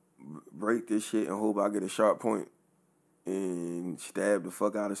 Break this shit and hope I get a sharp point and stab the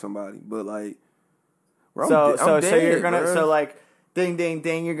fuck out of somebody. But, like, bro, I'm So dead, you're gonna bro. so like ding ding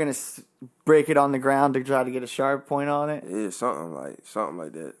ding. You're gonna break it on the ground to try to get a sharp point on it. Yeah, something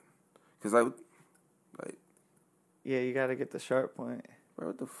like that. Cause like, Yeah, you gotta get the sharp point. bro,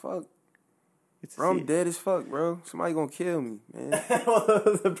 what the fuck? It's Bro, I'm dead as fuck, bro. Somebody gonna kill me, man.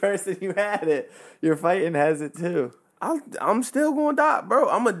 Well, the person you had it, you're fighting has it too. I'm still gonna die, bro.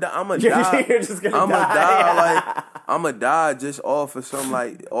 I'm a die. You're just gonna I'm die. a die. Like I'm a die just off of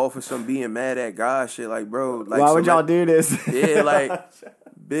some being mad at God shit. Like, bro, like Why would y'all do this? Yeah, like,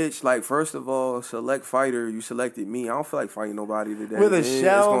 bitch. Like, first of all, select fighter. You selected me. I don't feel like fighting nobody today. With a man.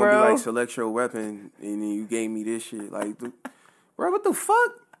 shell, it's gonna bro. be like select your weapon, and then you gave me this shit. Like, bro, what the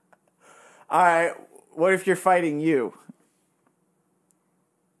fuck? All right, what if you're fighting you?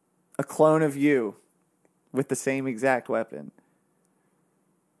 A clone of you with the same exact weapon.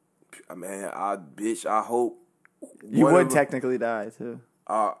 Man, I hope You whatever- would technically die too.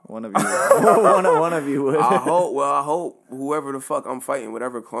 One of you. one of you would. I hope whoever the fuck I'm fighting,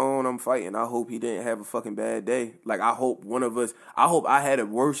 whatever clone I'm fighting, I hope he didn't have a fucking bad day. Like, I hope I had a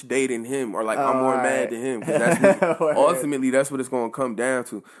worse day than him, or like I'm more mad than him. 'Cause that's ultimately that's what it's gonna come down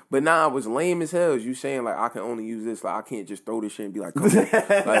to. But now I was lame as hell. You saying like I can only use this, like I can't just throw this shit and be like, come on. Like,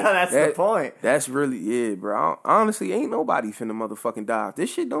 That's the point. That's really bro. Honestly, ain't nobody finna motherfucking die. If this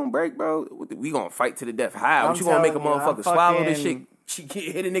shit don't break, bro, we gonna fight to the death. How? I'm You gonna make a telling you, motherfucker I'm swallow this fucking- shit? She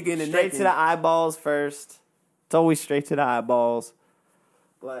hit a nigga in the neck. Straight to the eyeballs first. It's always straight to the eyeballs.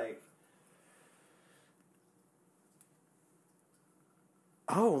 Like,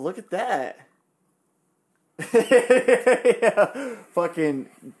 oh, look at that. Yeah, fucking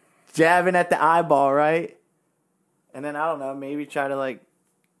jabbing at the eyeball, right? And then, I don't know, maybe try to, like,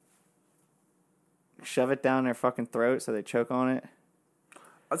 shove it down their fucking throat so they choke on it.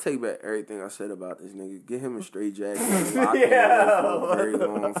 I'll take back everything I said about this nigga. Get him a straight jacket and lock him away for a very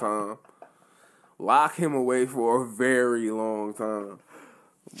long time. Lock him away for a very long time.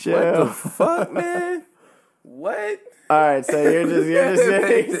 Chill. What the fuck, man? What? All right, so you're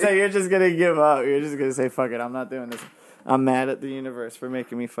just gonna give up. You're just gonna say, "Fuck it, I'm not doing this." I'm mad at the universe for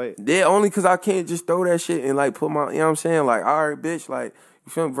making me fight. Yeah, only because I can't just throw that shit and like put my, you know what I'm saying? Like, all right, bitch, like,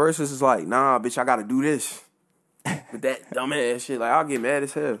 you feel me? Versus is like, nah, bitch, I gotta do this. But that dumbass shit, like, I'll get mad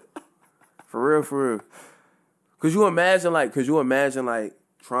as hell. For real. Cause you imagine like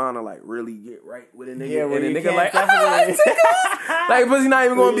trying to like really get right with a nigga, Yeah, well, and a you nigga can't like, definitely. like, pussy not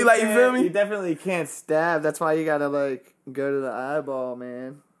even gonna be like, you feel You me? definitely can't stab. That's why you gotta like go to the eyeball,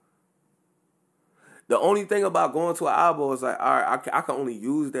 man. The only thing about going to an eyeball is like, all right, I can only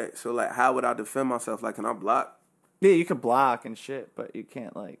use that. So like, how would I defend myself? Like, can I block? Yeah, you could block and shit, but you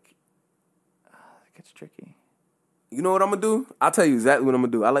can't like. It gets tricky. You know what I'm gonna do? I'll tell you exactly what I'm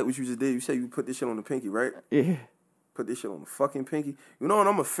gonna do. I like what you just did. You said you put this shit on the pinky, right? Yeah. Put this shit on the fucking pinky. You know what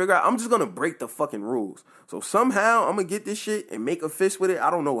I'm gonna figure out? I'm just gonna break the fucking rules. So somehow I'm gonna get this shit and make a fist with it. I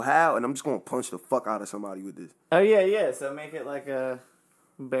don't know how, and I'm just gonna punch the fuck out of somebody with this. Oh yeah. So make it like a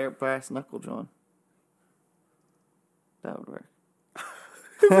bare brass knuckle joint. That would work.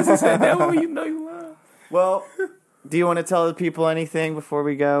 That way you know you lying. Well, do you want to tell the people anything before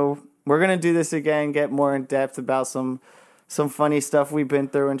we go? We're gonna do this again, get more in depth about some funny stuff we've been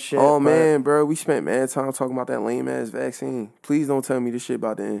through and shit. Oh man, bro, we spent mad time talking about that lame ass vaccine. Please don't tell me this shit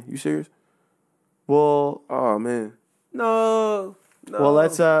about the end. You serious? Well, Oh man, no. well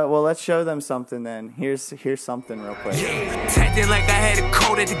let's show them something then. Here's something real quick. Tapped in like I had a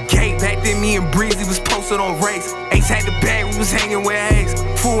coat at the gate. Back then me and Breezy was posted. posted on race. Ace had the bag, we was hanging with Ace.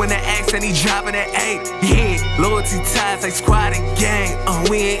 Fool in the axe and he dropping at 8. Yeah, loyalty ties like squad and gang.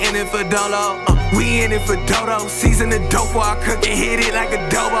 We ain't in it for Dolo. We in it for Dodo. Season the dope while I cook and hit it like a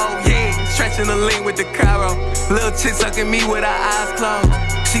dobo. Yeah, stretching the lean with the Cairo. Little chick sucking me with her eyes closed.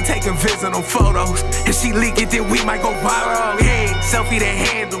 She taking vids on photos. If she leak it, then we might go viral. Yeah, selfie the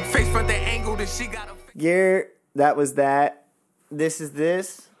handle. Face front the angle, then she got a... Yeah, that was that. This is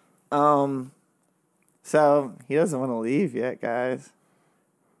this. So he doesn't want to leave yet, guys.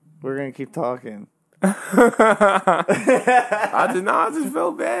 We're gonna keep talking. I just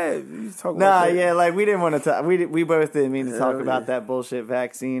felt bad. Yeah, like we didn't want to talk. We both didn't mean to talk about that bullshit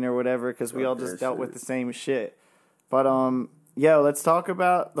vaccine or whatever because we all just dealt with the same shit. But let's talk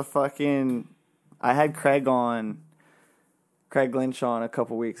about the fucking. I had Craig Lynch on a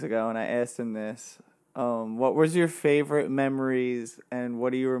couple weeks ago, and I asked him this. What was your favorite memories, and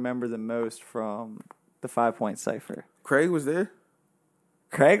what do you remember the most from the 5-point cipher? Craig was there?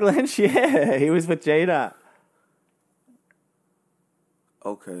 Craig Lynch, yeah. He was with J-Dot.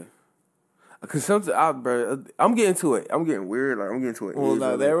 Okay. Because sometimes, bro, I'm getting to it. I'm getting weird. Like, I'm getting to it. Well,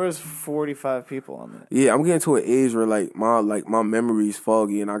 no, there was 45 people on that. Yeah, I'm getting to an age where, my memory's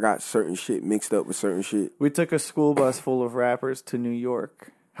foggy, and I got certain shit mixed up with certain shit. We took a school bus full of rappers to New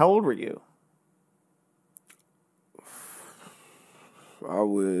York. How old were you? I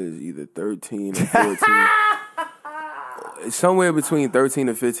was either 13 or 14. Somewhere between 13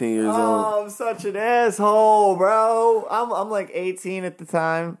 and 15 years old. Oh, I'm such an asshole, bro. I'm like 18 at the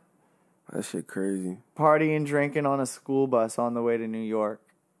time. That shit crazy. Partying, drinking on a school bus on the way to New York.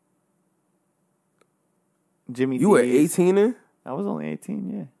 Jimmy You were 18 then? I was only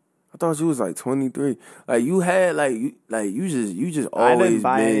 18, yeah. I thought you was like 23. Like you had you just always. I didn't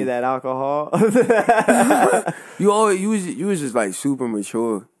buy any of that alcohol. you was just like super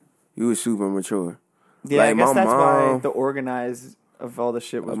mature. You was super mature. Yeah, like, I guess that's why the organized of all the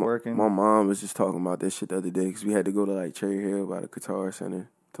shit was working. My mom was just talking about this shit the other day because we had to go to like Cherry Hill by the Guitar Center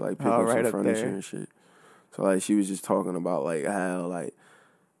to like pick up some furniture and shit. So like she was just talking about like how like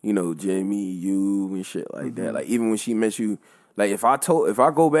Jimmy, you and shit like that. Like even when she met you. Like, if I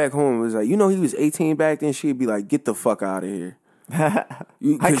go back home, it was like, he was 18 back then, she'd be like, get the fuck out of here.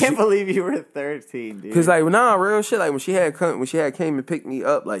 I can't believe you were 13, dude. Because, like, real shit, like, when she had came and picked me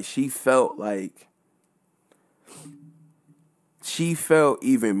up, like, she felt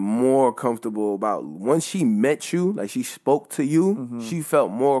even more comfortable about, once she met you, like, she spoke to you, she felt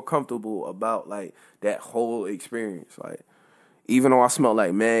more comfortable about, like, that whole experience, like. Even though I smelled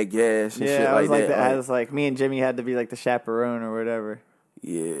like mad gas and shit like that. I was like, me and Jimmy had to be like the chaperone or whatever.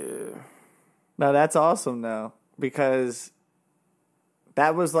 Yeah. No, that's awesome though. Because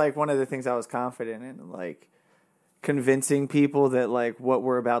that was like one of the things I was confident in. Like convincing people that like what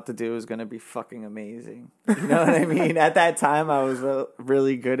we're about to do is going to be fucking amazing. You know what I mean? At that time, I was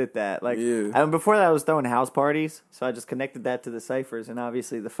really good at that. Like, and before that, I was throwing house parties. So I just connected that to the ciphers. And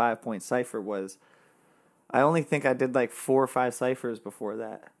obviously the 5-point cipher was... I only think I did like 4 or 5 ciphers before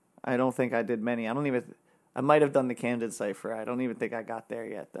that. I don't think I did many. I might have done the Camden cipher. I don't even think I got there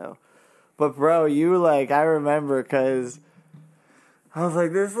yet though. But bro, I remember because I was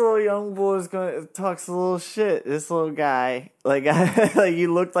like, this little young boy is gonna talks a little shit. This little guy, like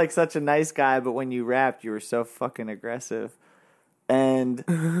you looked like such a nice guy, but when you rapped, you were so fucking aggressive. And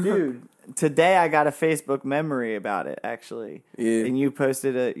dude, today I got a Facebook memory about it actually. Yeah. And you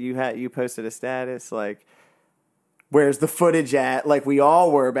posted a status like, where's the footage at? Like we all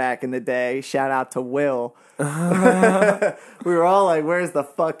were back in the day. Shout out to Will. We were all like, where's the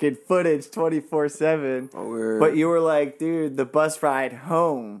fucking footage 24/7? Oh, but you were like, dude, the bus ride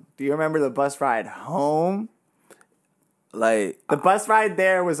home. Do you remember the bus ride home? Like the bus ride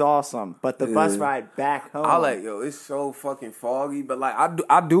there was awesome, but the bus ride back home. It's so fucking foggy. But like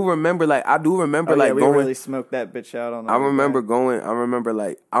I do remember we going, really smoked that bitch out on. I remember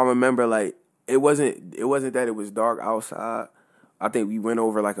it wasn't that it was dark outside. I think we went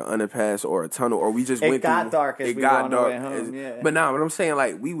over like an underpass or a tunnel, or we just went. It got dark as we were on our way home. Yeah. But what I'm saying,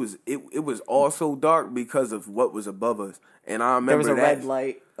 like it was also dark because of what was above us, and I remember there was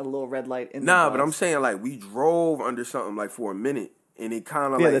a little red light in the bus. But I'm saying like we drove under something like for a minute, and it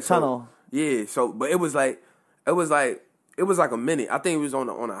kind of the tunnel. Yeah, so but it was like a minute. I think it was on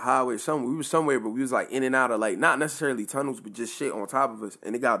a highway somewhere. We was somewhere, but we was like in and out of like not necessarily tunnels, but just shit on top of us.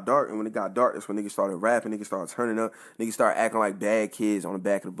 And it got dark, and when it got dark, that's when niggas started rapping, niggas started turning up, niggas started acting like bad kids on the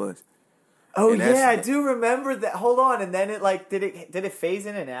back of the bus. Oh yeah, I do remember that. Hold on, and then it like did it phase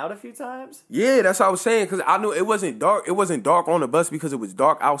in and out a few times? Yeah, that's what I was saying, because I knew it wasn't dark. It wasn't dark on the bus because it was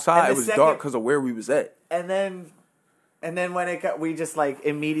dark outside. It was dark because of where we was at. And then And then when it got, we just like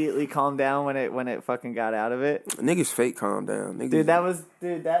immediately calmed down when it fucking got out of it. Niggas fake calm down. Niggas,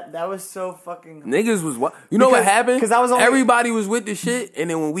 Dude, that was so fucking. Niggas was what? You know what happened? Because I was only, everybody was with the shit,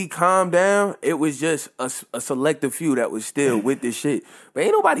 and then when we calmed down, it was just a selective few that was still with the shit. But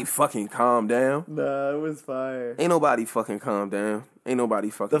ain't nobody fucking calm down. Nah, it was fire. Ain't nobody fucking calm down. Ain't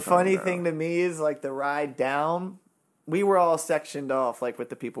nobody fucking. The funny thing to me is like the ride down. We were all sectioned off, like with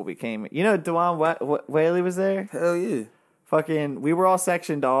the people we came. You know, Dewan Whaley was there. Hell yeah. Fucking, we were all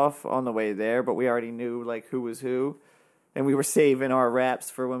sectioned off on the way there, but we already knew like who was who, and we were saving our raps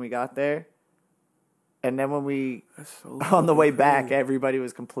for when we got there. And then when we on the way back, everybody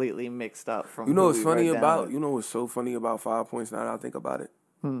was completely mixed up. From you know what's funny about what's so funny about 5 Points now that I think about it.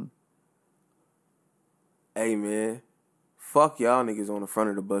 Hey man. Fuck y'all niggas on the front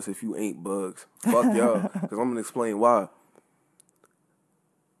of the bus if you ain't bugs. Fuck y'all. Because I'm going to explain why.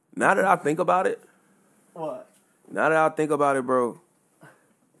 Now that I think about it. What? Now that I think about it, bro.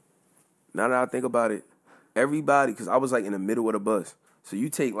 Now that I think about it. Everybody, because I was like in the middle of the bus. So you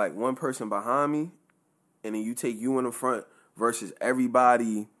take like one person behind me. And then you take you in the front versus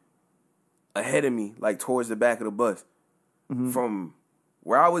everybody ahead of me. Like towards the back of the bus. Mm-hmm. From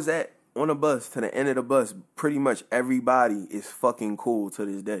where I was at. On the bus to the end of the bus, pretty much everybody is fucking cool to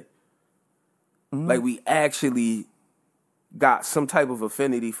this day. Mm-hmm. Like we actually got some type of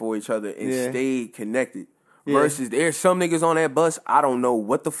affinity for each other and stayed connected. Yeah. Versus there's some niggas on that bus, I don't know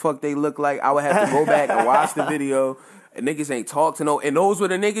what the fuck they look like. I would have to go back and watch the video. And niggas ain't talk to no. And those were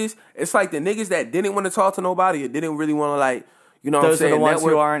the niggas. It's like the niggas that didn't want to talk to nobody or didn't really want to like. You know those what I'm saying? Those are the ones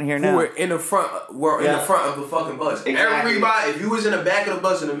who aren't here now. Who were in the front, were in the front of the fucking bus. Exactly. Everybody, if you was in the back of the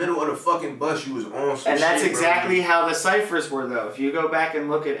bus, in the middle of the fucking bus, you was on some And that's shit, exactly bro. how the ciphers were, though. If you go back and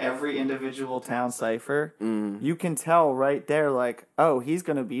look at every individual town cipher, you can tell right there, like, oh, he's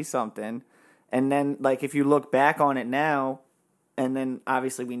going to be something. And then, like, if you look back on it now, and then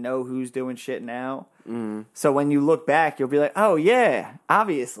obviously we know who's doing shit now. So when you look back, you'll be like, oh, yeah,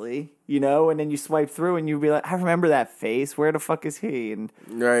 obviously, you know, and then you swipe through and you'll be like, I remember that face. Where the fuck is he? And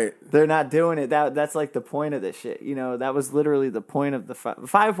they're not doing it. That's like the point of this shit. You know, that was literally the point of the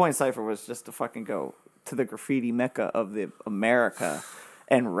 5 Point Cipher was just to fucking go to the graffiti mecca of the America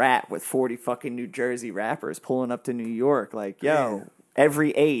and rap with 40 fucking New Jersey rappers pulling up to New York. Like, yo,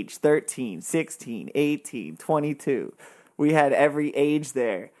 every age, 13, 16, 18, 22. We had every age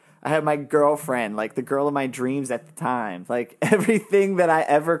there. I had my girlfriend, like the girl of my dreams at the time. Like everything that I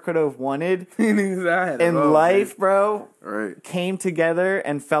ever could have wanted in life, bro, came together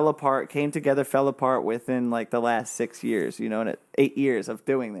and fell apart. Fell apart within like the last 6 years, you know, and 8 years of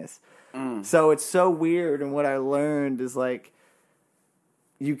doing this. So it's so weird. And what I learned is like,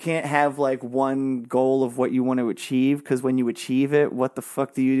 you can't have like one goal of what you want to achieve, because when you achieve it, what the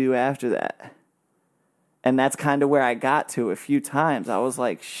fuck do you do after that? And that's kind of where I got to a few times. I was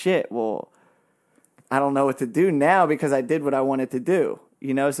like, shit, well, I don't know what to do now because I did what I wanted to do.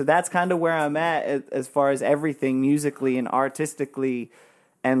 You know, so that's kind of where I'm at as far as everything musically and artistically.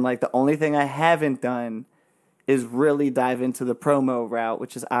 And like the only thing I haven't done is really dive into the promo route,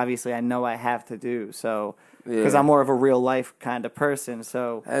 which is obviously I know I have to do. So, because I'm more of a real life kind of person.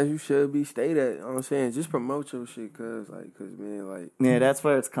 So as you should be, stay that. You know what I'm saying, just promote your shit, cause man, like yeah, that's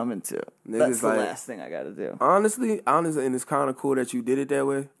where it's coming to. That's the last thing I got to do. Honestly, and it's kind of cool that you did it that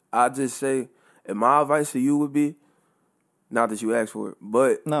way. I just say, and my advice to you would be, not that you asked for it,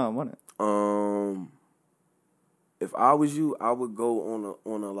 but no, I want it. If I was you, I would go on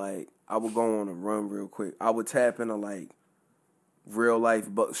a run real quick. I would tap into like real life,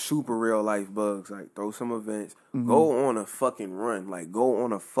 but super real life bugs. Like throw some events, go on a fucking run, like go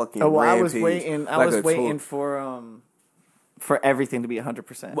on a fucking. rampage, I was waiting. I was waiting for everything to be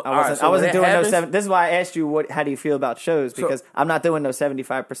 100%. I wasn't doing no 7. This is why I asked you how do you feel about shows, because I'm not doing no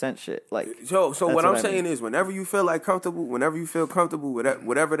 75% shit. Like so what I'm saying is, whenever you feel comfortable with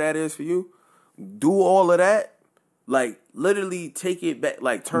whatever that is for you, do all of that. Like, literally take it back,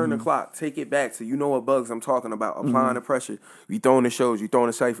 like, turn the clock, take it back so you know what bugs I'm talking about, applying the pressure. You throwing the shows, you throwing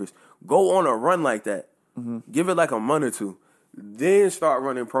the ciphers. Go on a run like that. Give it like a month or two. Then start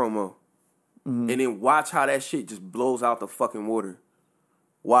running promo. And then watch how that shit just blows out the fucking water.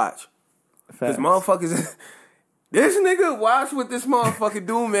 Watch. Because motherfuckers, this nigga, watch what this motherfucker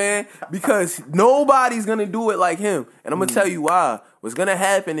do, man. Because nobody's going to do it like him. And I'm going to tell you why. What's going to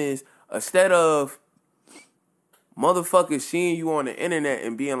happen is, instead of motherfuckers seeing you on the internet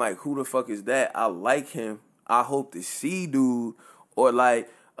and being like, who the fuck is that? I like him. I hope to see dude. Or like,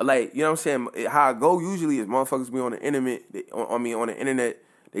 you know what I'm saying? How I go usually is motherfuckers be on the internet,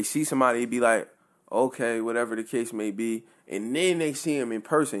 they see somebody, they be like, okay, whatever the case may be. and then they see him in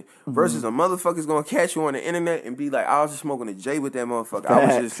person. Versus a motherfucker's gonna catch you on the internet and be like, I was just smoking a J with that motherfucker.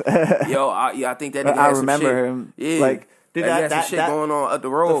 I was just, I think that nigga I had some remember shit. him. Yeah. Like, dude, he had some shit going on up the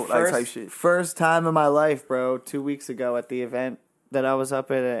road, type shit. First time in my life, bro, 2 weeks ago at the event that I was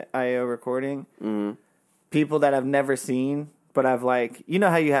up at IO recording, people that I've never seen, but I've like, you know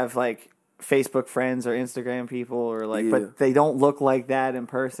how you have like Facebook friends or Instagram people or like, but they don't look like that in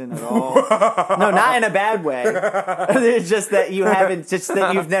person at all. No, not in a bad way. It's just that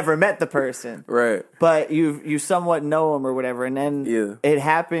you've never met the person. Right. But you somewhat know them or whatever. And then it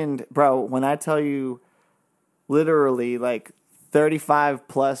happened, bro, when I tell you literally like 35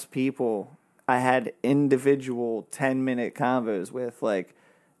 plus people I had individual 10-minute convos with, like,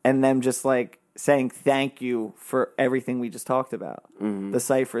 and them just like saying thank you for everything we just talked about, the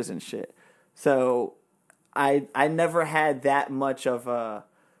ciphers and shit. So I never had that much of a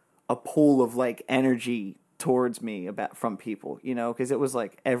pool of like energy towards me from people, you know, because it was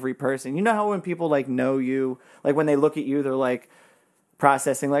like every person. You know how when people like know you, like when they look at you, they're like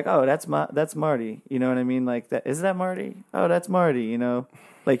processing like, oh, that's Marty. You know what I mean? Like, is that Marty? Oh, that's Marty. You know,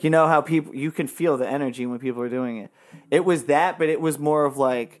 like, you know how you can feel the energy when people are doing it. It was that, but it was more of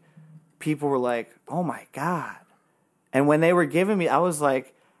like people were like, oh my God. And when they were giving me, I was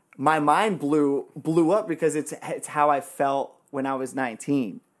like, my mind blew up because it's how I felt when I was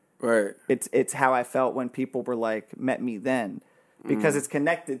 19. Right. It's how I felt when people were like met me then, because it's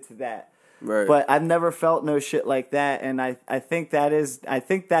connected to that. Right. But I've never felt no shit like that, and I think that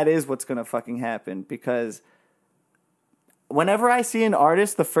is what's gonna fucking happen, because whenever I see an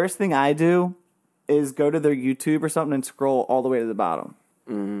artist, the first thing I do is go to their YouTube or something and scroll all the way to the bottom.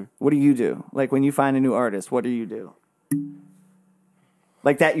 What do you do? Like when you find a new artist, what do you do?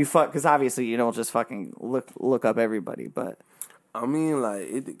 Like that you fuck, because obviously you don't just fucking look up everybody, but I mean,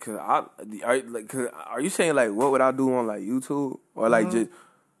 like, are you saying like what would I do on like YouTube or like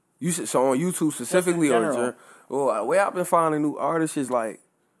just so on YouTube specifically, or the way I've been finding new artists is like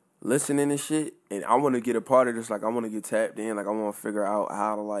listening to shit, and I want to get a part of this. Like I want to get tapped in. Like I want to figure out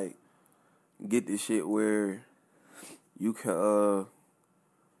how to like get this shit where you can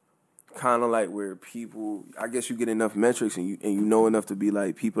kind of like where people, I guess you get enough metrics and you know enough to be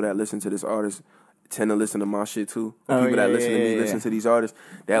like, people that listen to this artist tend to listen to my shit too. People that listen to me listen to these artists.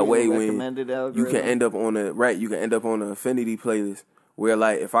 That way when you can end up on the affinity playlist where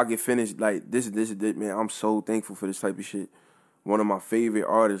like if I get finished like this is man, I'm so thankful for this type of shit. One of my favorite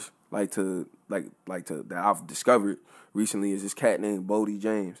artists that I've discovered recently is this cat named Bodie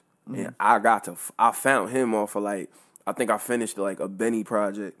James. And I found him off of like, I think I finished like a Benny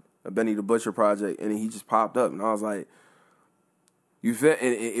the Butcher project, and then he just popped up, and I was like, you feel? And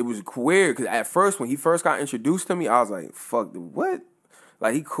it was weird because at first, when he first got introduced to me, I was like, fuck, what?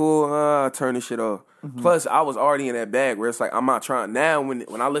 Like, he cool, turn this shit off. Plus, I was already in that bag where it's like, I'm not trying. Now,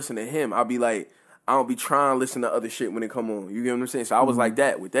 when I listen to him, I'll be like, I don't be trying to listen to other shit when it come on. You get what I'm saying? So I was like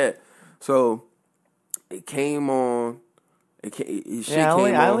that with that. So it came on. I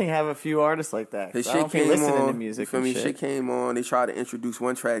only have a few artists like that. His I shit don't came be listening on. to music. For me, shit came on. They tried to introduce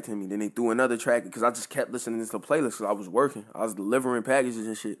one track to me, then they threw another track because I just kept listening to the playlist because I was working. I was delivering packages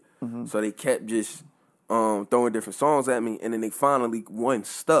and shit. So they kept just throwing different songs at me, and then they finally one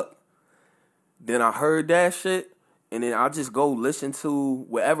stuck. Then I heard that shit, and then I just go listen to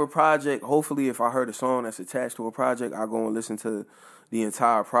whatever project. Hopefully, if I heard a song that's attached to a project, I go and listen to the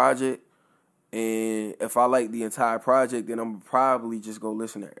entire project. And if I like the entire project, then I'm probably just go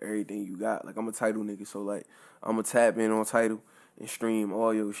listen to everything you got. Like, I'm a Tidal nigga, so, like, I'm going to tap in on Tidal and stream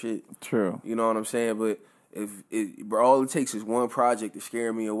all your shit. True. You know what I'm saying? But all it takes is one project to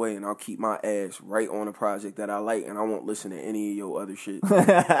scare me away, and I'll keep my ass right on a project that I like, and I won't listen to any of your other shit. It's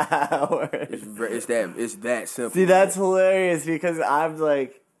that simple. See, that's hilarious, because I'm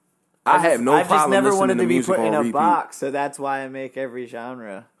like, I've just never wanted to be put in a repeat. box, so that's why I make every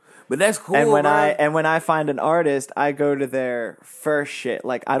genre. But that's cool. And when I find an artist, I go to their first shit.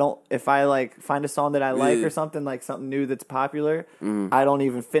 Like, if I like find a song that I like or something, like something new that's popular, I don't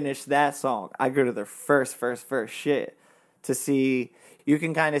even finish that song. I go to their first shit to see. You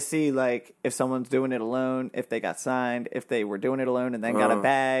can kind of see like if someone's doing it alone, if they got signed, if they were doing it alone and then got a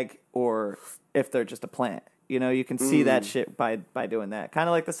bag, or if they're just a plant. You know, you can see that shit by doing that. Kind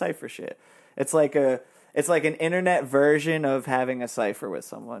of like the cypher shit. It's like an internet version of having a cipher with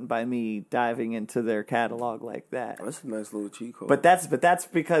someone by me diving into their catalog like that. That's a nice little cheat code. But that's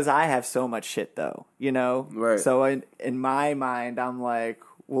because I have so much shit though, you know? Right. So in my mind, I'm like,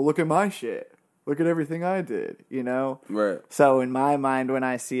 well, look at my shit. Look at everything I did, you know? Right. So in my mind, when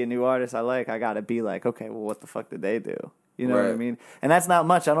I see a new artist I like, I gotta be like, okay, well, what the fuck did they do? You know what I mean? And that's not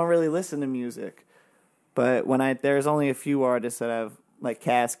much. I don't really listen to music. But there's only a few artists that I've, like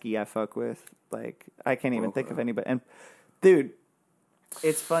Kasky I fuck with. Like, I can't even think of anybody. And, dude,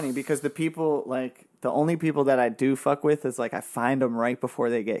 it's funny because the only people that I do fuck with is, like, I find them right before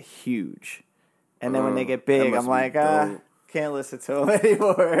they get huge. And then when they get big, I'm like, can't listen to them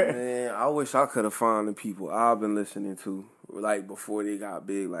anymore. Man, I wish I could have found the people I've been listening to, like, before they got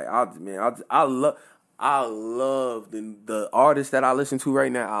big. Like, I love the artists that I listen to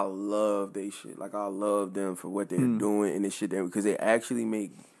right now. I love they shit. Like, I love them for what they're doing and the shit because they actually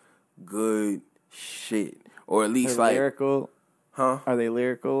make good shit, or at least like lyrical. Huh? Are they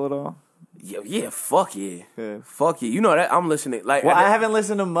lyrical at all? Yeah, fuck yeah. Good. Fuck yeah. You know that I'm listening. Like, well, I haven't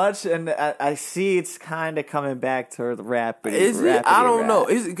listened to much, and I see it's kind of coming back to the rap. Is it? I don't know.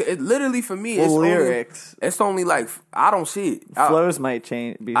 It literally for me. It's lyrics. It's only like I don't see it. Flows might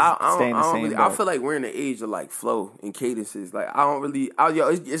change. Staying the same. I feel like we're in the age of like flow and cadences. Like I don't really.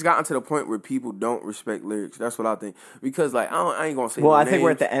 It's gotten to the point where people don't respect lyrics. That's what I think. Because like I ain't gonna say. Well, no I names. think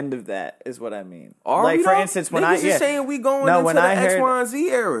we're at the end of that. Is what I mean. Are like we for though? instance, when Niggas is saying we going into the X, Y, and Z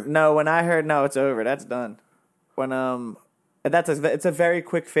era. No, when I heard no, it's over. That's done. When it's a very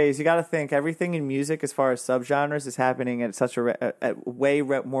quick phase. You got to think everything in music, as far as subgenres, is happening at such a way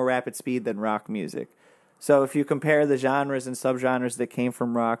more rapid speed than rock music. So if you compare the genres and subgenres that came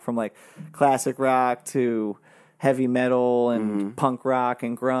from rock, from like classic rock to heavy metal and punk rock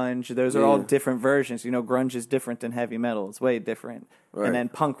and grunge, those are all different versions. You know, grunge is different than heavy metal; it's way different. Right. And then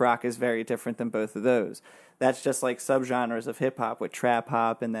punk rock is very different than both of those. That's just like subgenres of hip hop with trap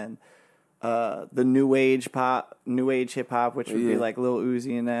hop, and then the new age hip hop, which would be like Lil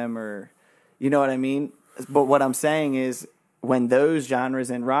Uzi and them, or you know what I mean. But what I'm saying is, when those genres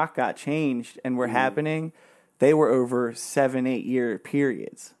in rock got changed and were happening, they were over 7-8 year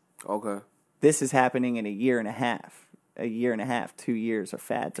periods. Okay, this is happening in a year and a half, 2 years, or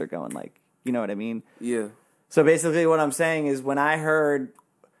fads are going like, you know what I mean? Yeah. So basically, what I'm saying is, when I heard.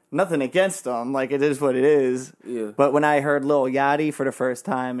 Nothing against them, like it is what it is. Yeah. But when I heard Lil Yachty for the first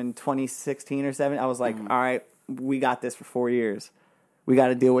time in 2016 or 7, I was like, all right, we got this for 4 years. We got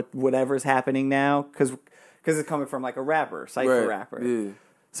to deal with whatever's happening now, because it's coming from like a rapper, cypher rapper. Yeah.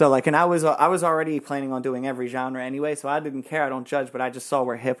 So like, and I was already planning on doing every genre anyway, so I didn't care. I don't judge, but I just saw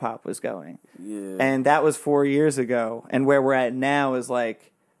where hip hop was going. Yeah. And that was 4 years ago, and where we're at now is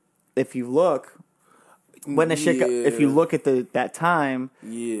like, if you look. When the shit, if you look at that time,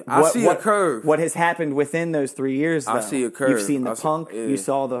 I see a curve. What has happened within those 3 years? Though? I see a curve. You've seen the punk, you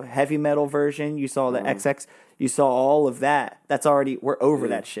saw the heavy metal version, you saw the XX, you saw all of that. That's already we're over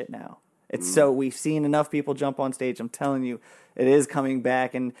that shit now. It's so we've seen enough people jump on stage. I'm telling you, it is coming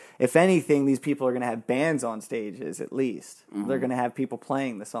back. And if anything, these people are going to have bands on stages at least. They're going to have people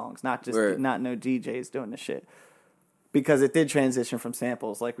playing the songs, not just not no DJs doing the shit. Because it did transition from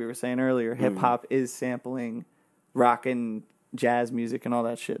samples, like we were saying earlier. Hip-hop is sampling rock and jazz music and all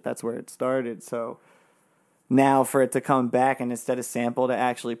that shit. That's where it started. So now for it to come back and instead of sample, to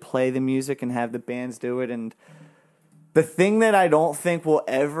actually play the music and have the bands do it. And the thing that I don't think we'll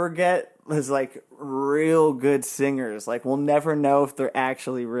ever get is, like, real good singers. Like, we'll never know if they're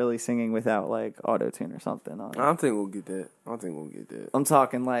actually really singing without, like, auto-tune or something on it. I don't think we'll get that. I'm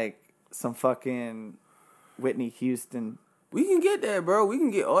talking, like, some fucking... Whitney Houston. We can get that, bro. We can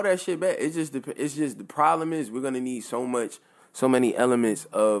get all that shit back. It's just the problem is we're gonna need so many elements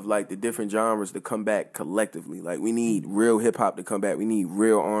of like the different genres to come back collectively. Like we need real hip hop to come back. We need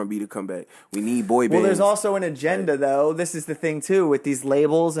real R&B to come back. We need boy bands. Well, there's also an agenda though. This is the thing too with these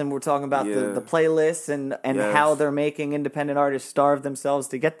labels, and we're talking about the playlists and how they're making independent artists starve themselves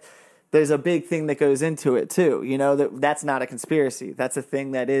to get. There's a big thing that goes into it too. You know that's not a conspiracy. That's a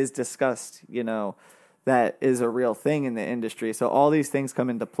thing that is discussed. You know. That is a real thing in the industry. So all these things come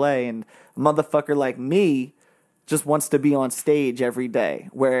into play, and a motherfucker like me just wants to be on stage every day,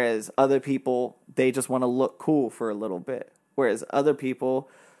 whereas other people, they just want to look cool for a little bit. Whereas other people,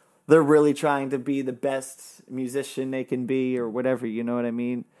 they're really trying to be the best musician they can be or whatever, you know what I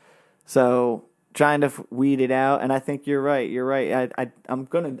mean? So trying to weed it out, and I think you're right. I'm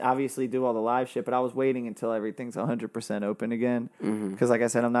going to obviously do all the live shit, but I was waiting until everything's 100% open again. Because like I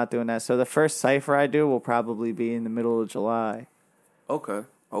said, I'm not doing that. So the first cypher I do will probably be in the middle of July. Okay.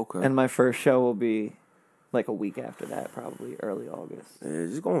 And my first show will be like a week after that, probably early August. Yeah,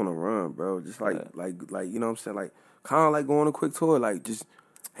 just go on a run, bro. Just like you know what I'm saying? Like, kind of like going on a quick tour. Like, just,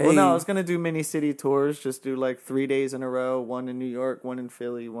 hey. Well, no, I was going to do mini city tours. Just do like 3 days in a row. One in New York, one in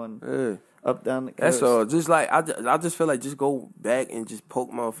Philly, one... Up, down the coast. That's all. Just like I just feel like just go back and just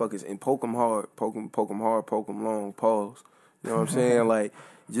poke motherfuckers and poke them hard, poke them hard, poke them long. Pause. You know what I'm saying? Like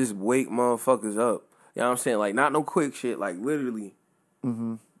just wake motherfuckers up. You know what I'm saying? Like not no quick shit. Like literally.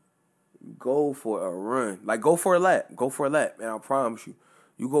 go for a run. Like, go for a lap. Go for a lap. And I promise you,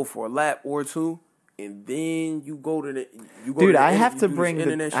 you go for a lap or two, and then you go to the Dude, I I have to bring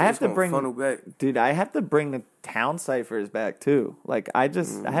the town ciphers back too. Like I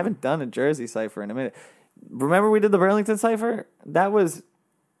haven't done a Jersey cipher in a minute. Remember we did the Burlington cipher? That was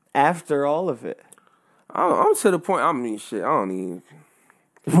after all of it. I'm to the point. I mean, shit. I don't even.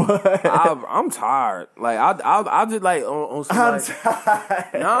 What? I'm tired. Like I just like on some. I'm like,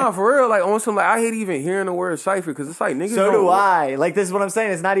 tired. Nah, for real. Like on some. Like I hate even hearing the word cipher because it's like niggas. So don't, do I. Like this is what I'm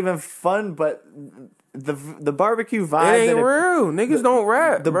saying. It's not even fun, but the barbecue vibe. It ain't real. Niggas don't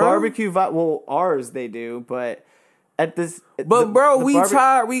rap. The bro. barbecue vibe. Well, ours they do, but at this. But bro, we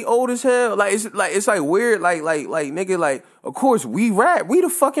tired. We old as hell. Like it's like weird. Like nigga. Like of course we rap. We the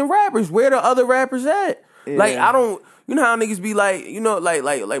fucking rappers. Where the other rappers at? Yeah. Like I don't. You know how niggas be like, you know, like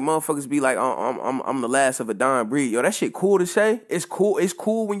motherfuckers be like, I'm the last of a dying breed. Yo, that shit cool to say. It's cool. It's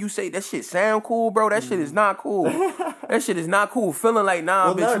cool when you say that shit sound cool, bro. That shit is not cool. That shit is not cool. Feeling like, nah,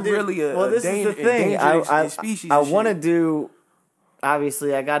 well, bitch, no, you really a this is the thing. endangered species. I want to do.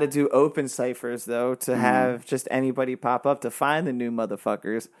 Obviously, I got to do open ciphers though to have just anybody pop up to find the new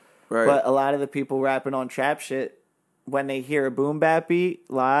motherfuckers. Right. But a lot of the people rapping on trap shit, when they hear a boom bap beat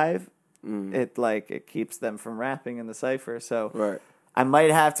live. It keeps them from rapping in the cipher. So right. I might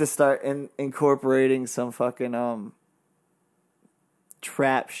have to start incorporating some fucking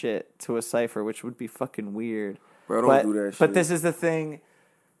trap shit to a cipher, which would be fucking weird. Bro, don't do that shit. But this is the thing.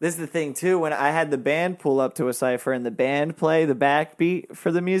 This is the thing too. When I had the band pull up to a cipher and the band play the backbeat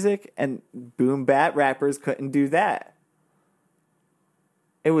for the music, and boom bap rappers couldn't do that.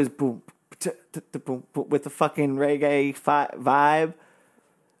 It was boom, boom with the fucking reggae vibe.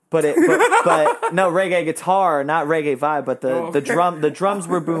 But no reggae guitar, not reggae vibe, but the drums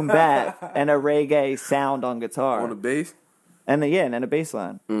were boom bap and a reggae sound on guitar on the bass, and a bass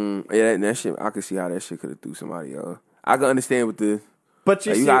line. Yeah, that shit. I could see how that shit could have threw somebody off. I can understand with the, but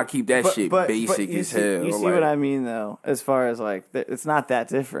you gotta keep that shit basic as hell. You see what I mean though, as far as like it's not that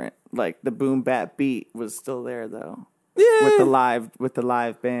different. Like the boom bap beat was still there though, yeah, with the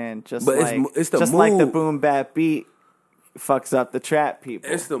live band, it's the just mood. like the boom bap beat. Fucks up the trap people.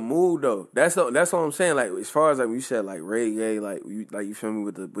 It's the mood though. That's what I'm saying. Like as far as like when you said like reggae, like you feel me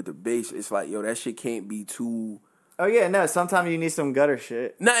with the bass. It's like yo, that shit can't be too. Oh yeah, no. Sometimes you need some gutter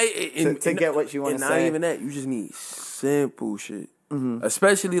shit. No, to get what you want to say. Not even that. You just need simple shit.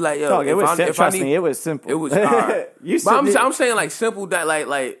 Especially like yo, Dog, trust me, it was simple. It was hard. I'm saying like simple that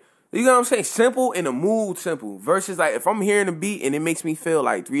like. You know what I'm saying? Simple in a mood, simple. Versus like if I'm hearing a beat and it makes me feel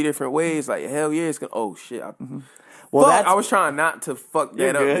like 3 different ways, like hell yeah, it's gonna. Oh shit. Well, I was trying not to fuck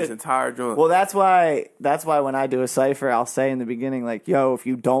that up this entire joint. Well, that's why when I do a cipher, I'll say in the beginning, like, yo, if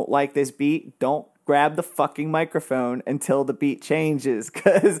you don't like this beat, don't grab the fucking microphone until the beat changes.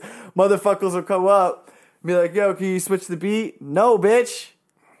 Because motherfuckers will come up and be like, yo, can you switch the beat? No, bitch.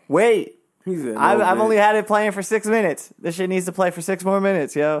 Wait. I've only had it playing for 6 minutes. This shit needs to play for 6 more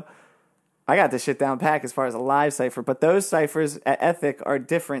minutes, yo. I got this shit down pack as far as a live cipher, but those ciphers at Ethic are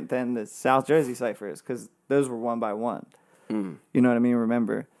different than the South Jersey ciphers because those were 1 by 1. You know what I mean?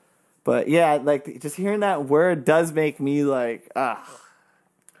 Remember? But yeah, like just hearing that word does make me like, yeah,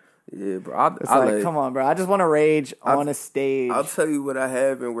 bro. It's like, come on, bro. I just want to rage on a stage. I'll tell you what I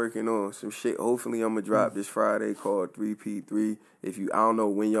have been working on. Some shit. Hopefully, I'm gonna drop this Friday called 3P3. I don't know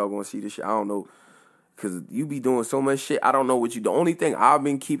when y'all gonna see this shit. I don't know. Cause you be doing so much shit. I don't know what you. The only thing I've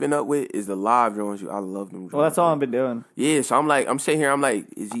been keeping up with is the live drones. I love them. Well, that's all I've been doing. Yeah, so I'm sitting here. I'm like,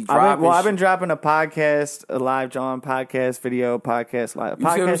 is he dropping? I've been dropping a podcast, a live John podcast, video podcast, live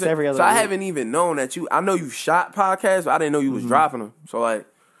podcast every other. So week. I haven't even known that you. I know you shot podcasts, but I didn't know you was dropping them. So like,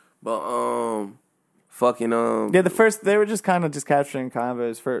 but fucking yeah, they were just kind of just capturing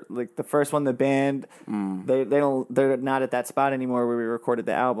convos for like the first one. The band they're not at that spot anymore where we recorded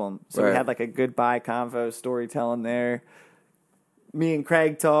the album, so we had like a goodbye convo storytelling there. Me and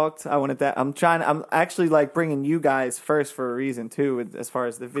Craig talked. I wanted that. I'm actually like bringing you guys first for a reason too, as far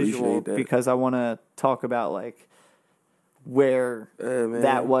as the visual, because I want to talk about like where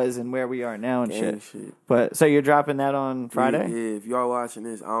that was and where we are now and shit. But so you're dropping that on Friday? Yeah, if y'all watching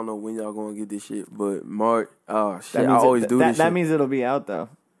this, I don't know when y'all gonna get this shit, but March. Oh shit, I always do this. That means it'll be out though.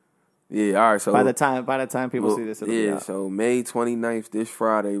 Yeah, all right. So by the time people see this, it'll be out. So May 29th, this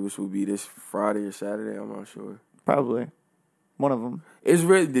Friday, which will be this Friday or Saturday, I'm not sure. Probably one of them. It's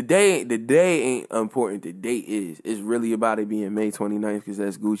really the day. The day ain't important. The date is. It's really about it being May 29th because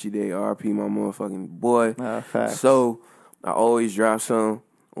that's Gucci Day. RP my motherfucking boy. Facts. So I always drop something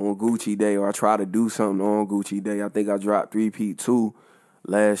on Gucci Day, or I try to do something on Gucci Day. I think I dropped 3P2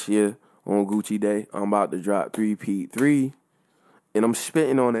 last year on Gucci Day. I'm about to drop 3P3 and I'm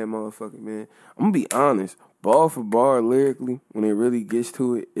spitting on that motherfucker, man. I'm gonna be honest, bar for bar, lyrically, when it really gets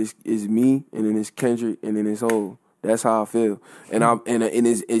to it, it's me, and then it's Kendrick, and then it's Hov. That's how I feel, and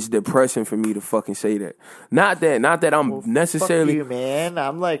it's depressing for me to fucking say that. Not that I'm necessarily. Fuck you, man.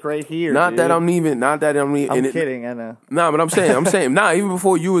 I'm like right here. Not dude. that I'm even. I'm kidding. I know. Nah, but I'm saying. Nah, even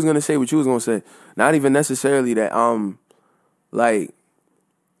before you was gonna say what you was gonna say. Not even necessarily that I'm like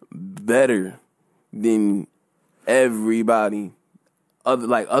better than everybody.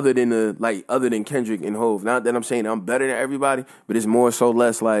 Other than Kendrick and Hov. Not that I'm saying I'm better than everybody, but it's more so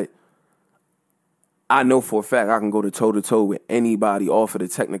less like. I know for a fact I can go to toe with anybody off of the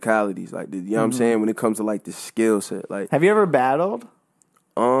technicalities, like you know what I'm saying. When it comes to like the skill set, like have you ever battled?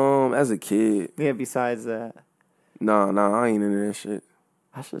 As a kid, yeah. Besides that, nah, I ain't into that shit.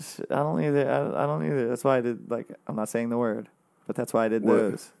 I don't either. That's why I did I'm not saying the word, but that's why I did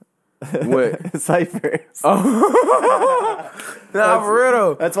those. What? Ciphers. Oh. Nah, for real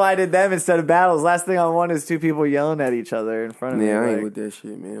though. That's why I did them instead of battles. Last thing I want is two people yelling at each other in front of me. Yeah, I ain't with that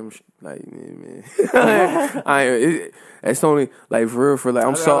shit, man. I'm man. It's only like for real.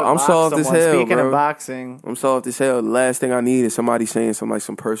 I'm soft as hell, Speaking bro. of boxing, I'm soft as hell. The last thing I need is somebody saying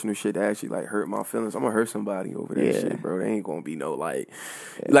some personal shit that actually like hurt my feelings. I'm gonna hurt somebody over that shit, bro. They ain't gonna be no like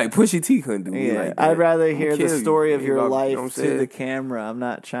Pusha T couldn't do me like that. I'd rather hear the story of your life you know to the camera. I'm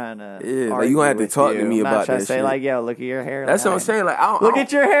not trying to. Yeah, like you gonna have to talk to me about that shit. I'm not trying to say like, yo, look at your hairline. That's what I'm saying. Like, look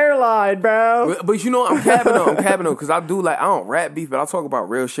at your hairline, bro. But you know, I'm capping though, because I do I don't rap beef, but I talk about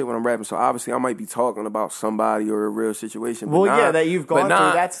real shit when I'm rapping. So obviously, I might be talking about somebody or a real situation. But that you've gone through.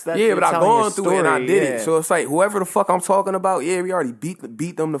 That's yeah, but I've gone through it and I did it. So it's like whoever the fuck I'm talking about, we already beat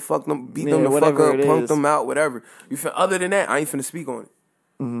them the fuck up, punked them out, whatever. You feel? Other than that, I ain't finna speak on it.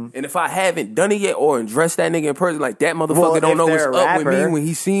 Mm-hmm. And if I haven't done it yet or addressed that nigga in person, like that motherfucker don't know what's up with me when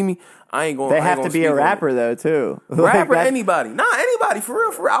he see me. I ain't gonna. They have to be a rapper though too. Rapper, anybody, anybody for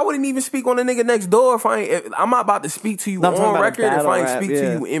real. I wouldn't even speak on the nigga next door if I'm not about to speak to you on record. If I ain't speak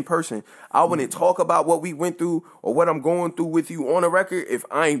to you in person, I wouldn't talk about what we went through or what I'm going through with you on a record if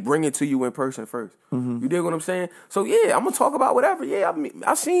I ain't bring it to you in person first. Mm-hmm. You dig what I'm saying? So yeah, I'm gonna talk about whatever. Yeah,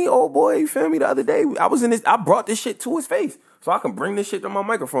 I seen old boy. You feel me? The other day, I brought this shit to his face. So I can bring this shit to my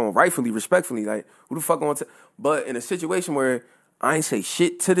microphone, rightfully, respectfully. Like, who the fuck want to? But in a situation where I ain't say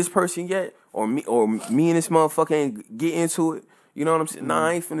shit to this person yet, or me and this motherfucker ain't get into it, you know what I'm saying? Nah,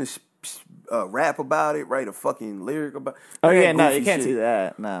 I ain't finna rap about it, write a fucking lyric about it. Oh yeah, no, you can't do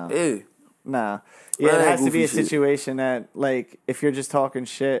that. No. Yeah. Nah. Yeah, it has to be a situation that, like, if you're just talking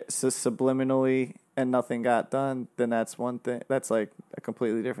shit subliminally and nothing got done, then that's one thing. That's like a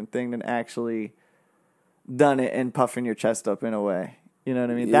completely different thing than actually done it and puffing your chest up in a way. You know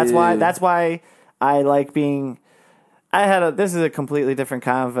what I mean? Yeah. That's why I like being. This is a completely different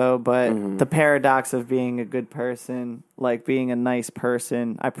convo, but the paradox of being a good person, like being a nice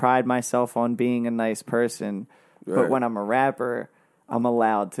person. I pride myself on being a nice person, but when I'm a rapper, I'm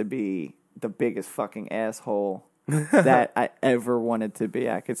allowed to be the biggest fucking asshole that I ever wanted to be.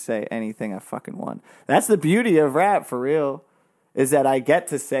 I could say anything I fucking want. That's the beauty of rap, for real, is that I get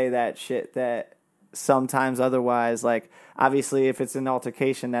to say that shit that sometimes otherwise, like, obviously if it's an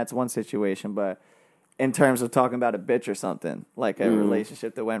altercation, that's one situation, but in terms of talking about a bitch or something, like a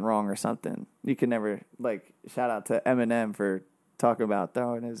relationship that went wrong or something, you can never, like, shout out to Eminem for talking about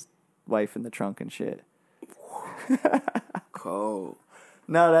throwing his wife in the trunk and shit. Cold.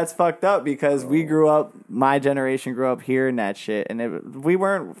 No, that's fucked up because my generation grew up hearing that shit, and we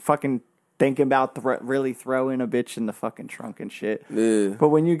weren't fucking thinking about really throwing a bitch in the fucking trunk and shit. Yeah. But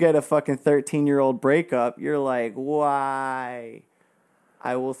when you get a fucking 13-year-old breakup, you're like, why?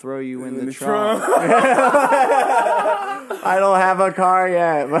 I will throw you in the trunk. I don't have a car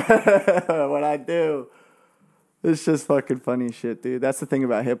yet, but what I do. It's just fucking funny shit, dude. That's the thing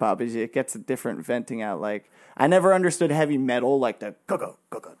about hip hop is it gets a different venting out. Like, I never understood heavy metal, like the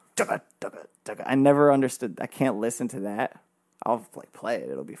I never understood. I can't listen to that. I'll play it.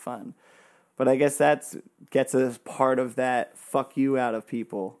 It'll be fun. But I guess that gets us part of that fuck you out of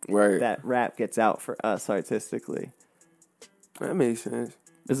people. Right. That rap gets out for us artistically. That makes sense.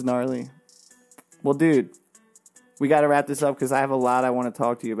 It's gnarly. Well, dude, we got to wrap this up because I have a lot I want to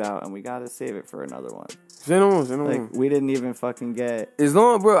talk to you about, and we got to save it for another one. Send on. We didn't even fucking get. As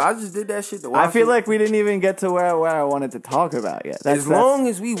long, bro, I just did that shit to watch. I feel like we didn't even get to where I wanted to talk about yet. As long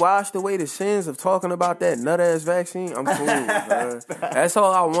as we washed away the sins of talking about that nut ass vaccine, I'm cool. That's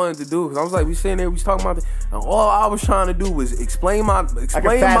all I wanted to do. Because I was like, we sitting there, we was talking about it, and all I was trying to do was explain my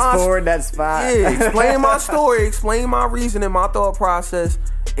forward that spot. Yeah, explain my story, explain my reasoning, my thought process,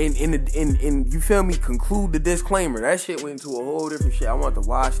 and you feel me? Conclude the disclaimer. That shit went into a whole different shit. I wanted to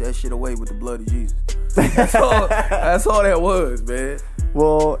wash that shit away with the blood of Jesus. That's all that was, man.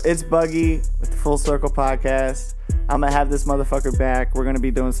 Well, it's Buggy with the Full Circle Podcast. I'm going to have this motherfucker back. We're going to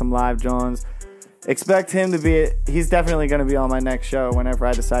be doing some live Jones. Expect him to be... He's definitely going to be on my next show whenever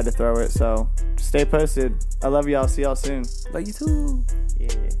I decide to throw it. So, stay posted. I love y'all. See y'all soon. Love you too.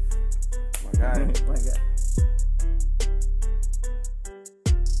 Yeah. My God. My God.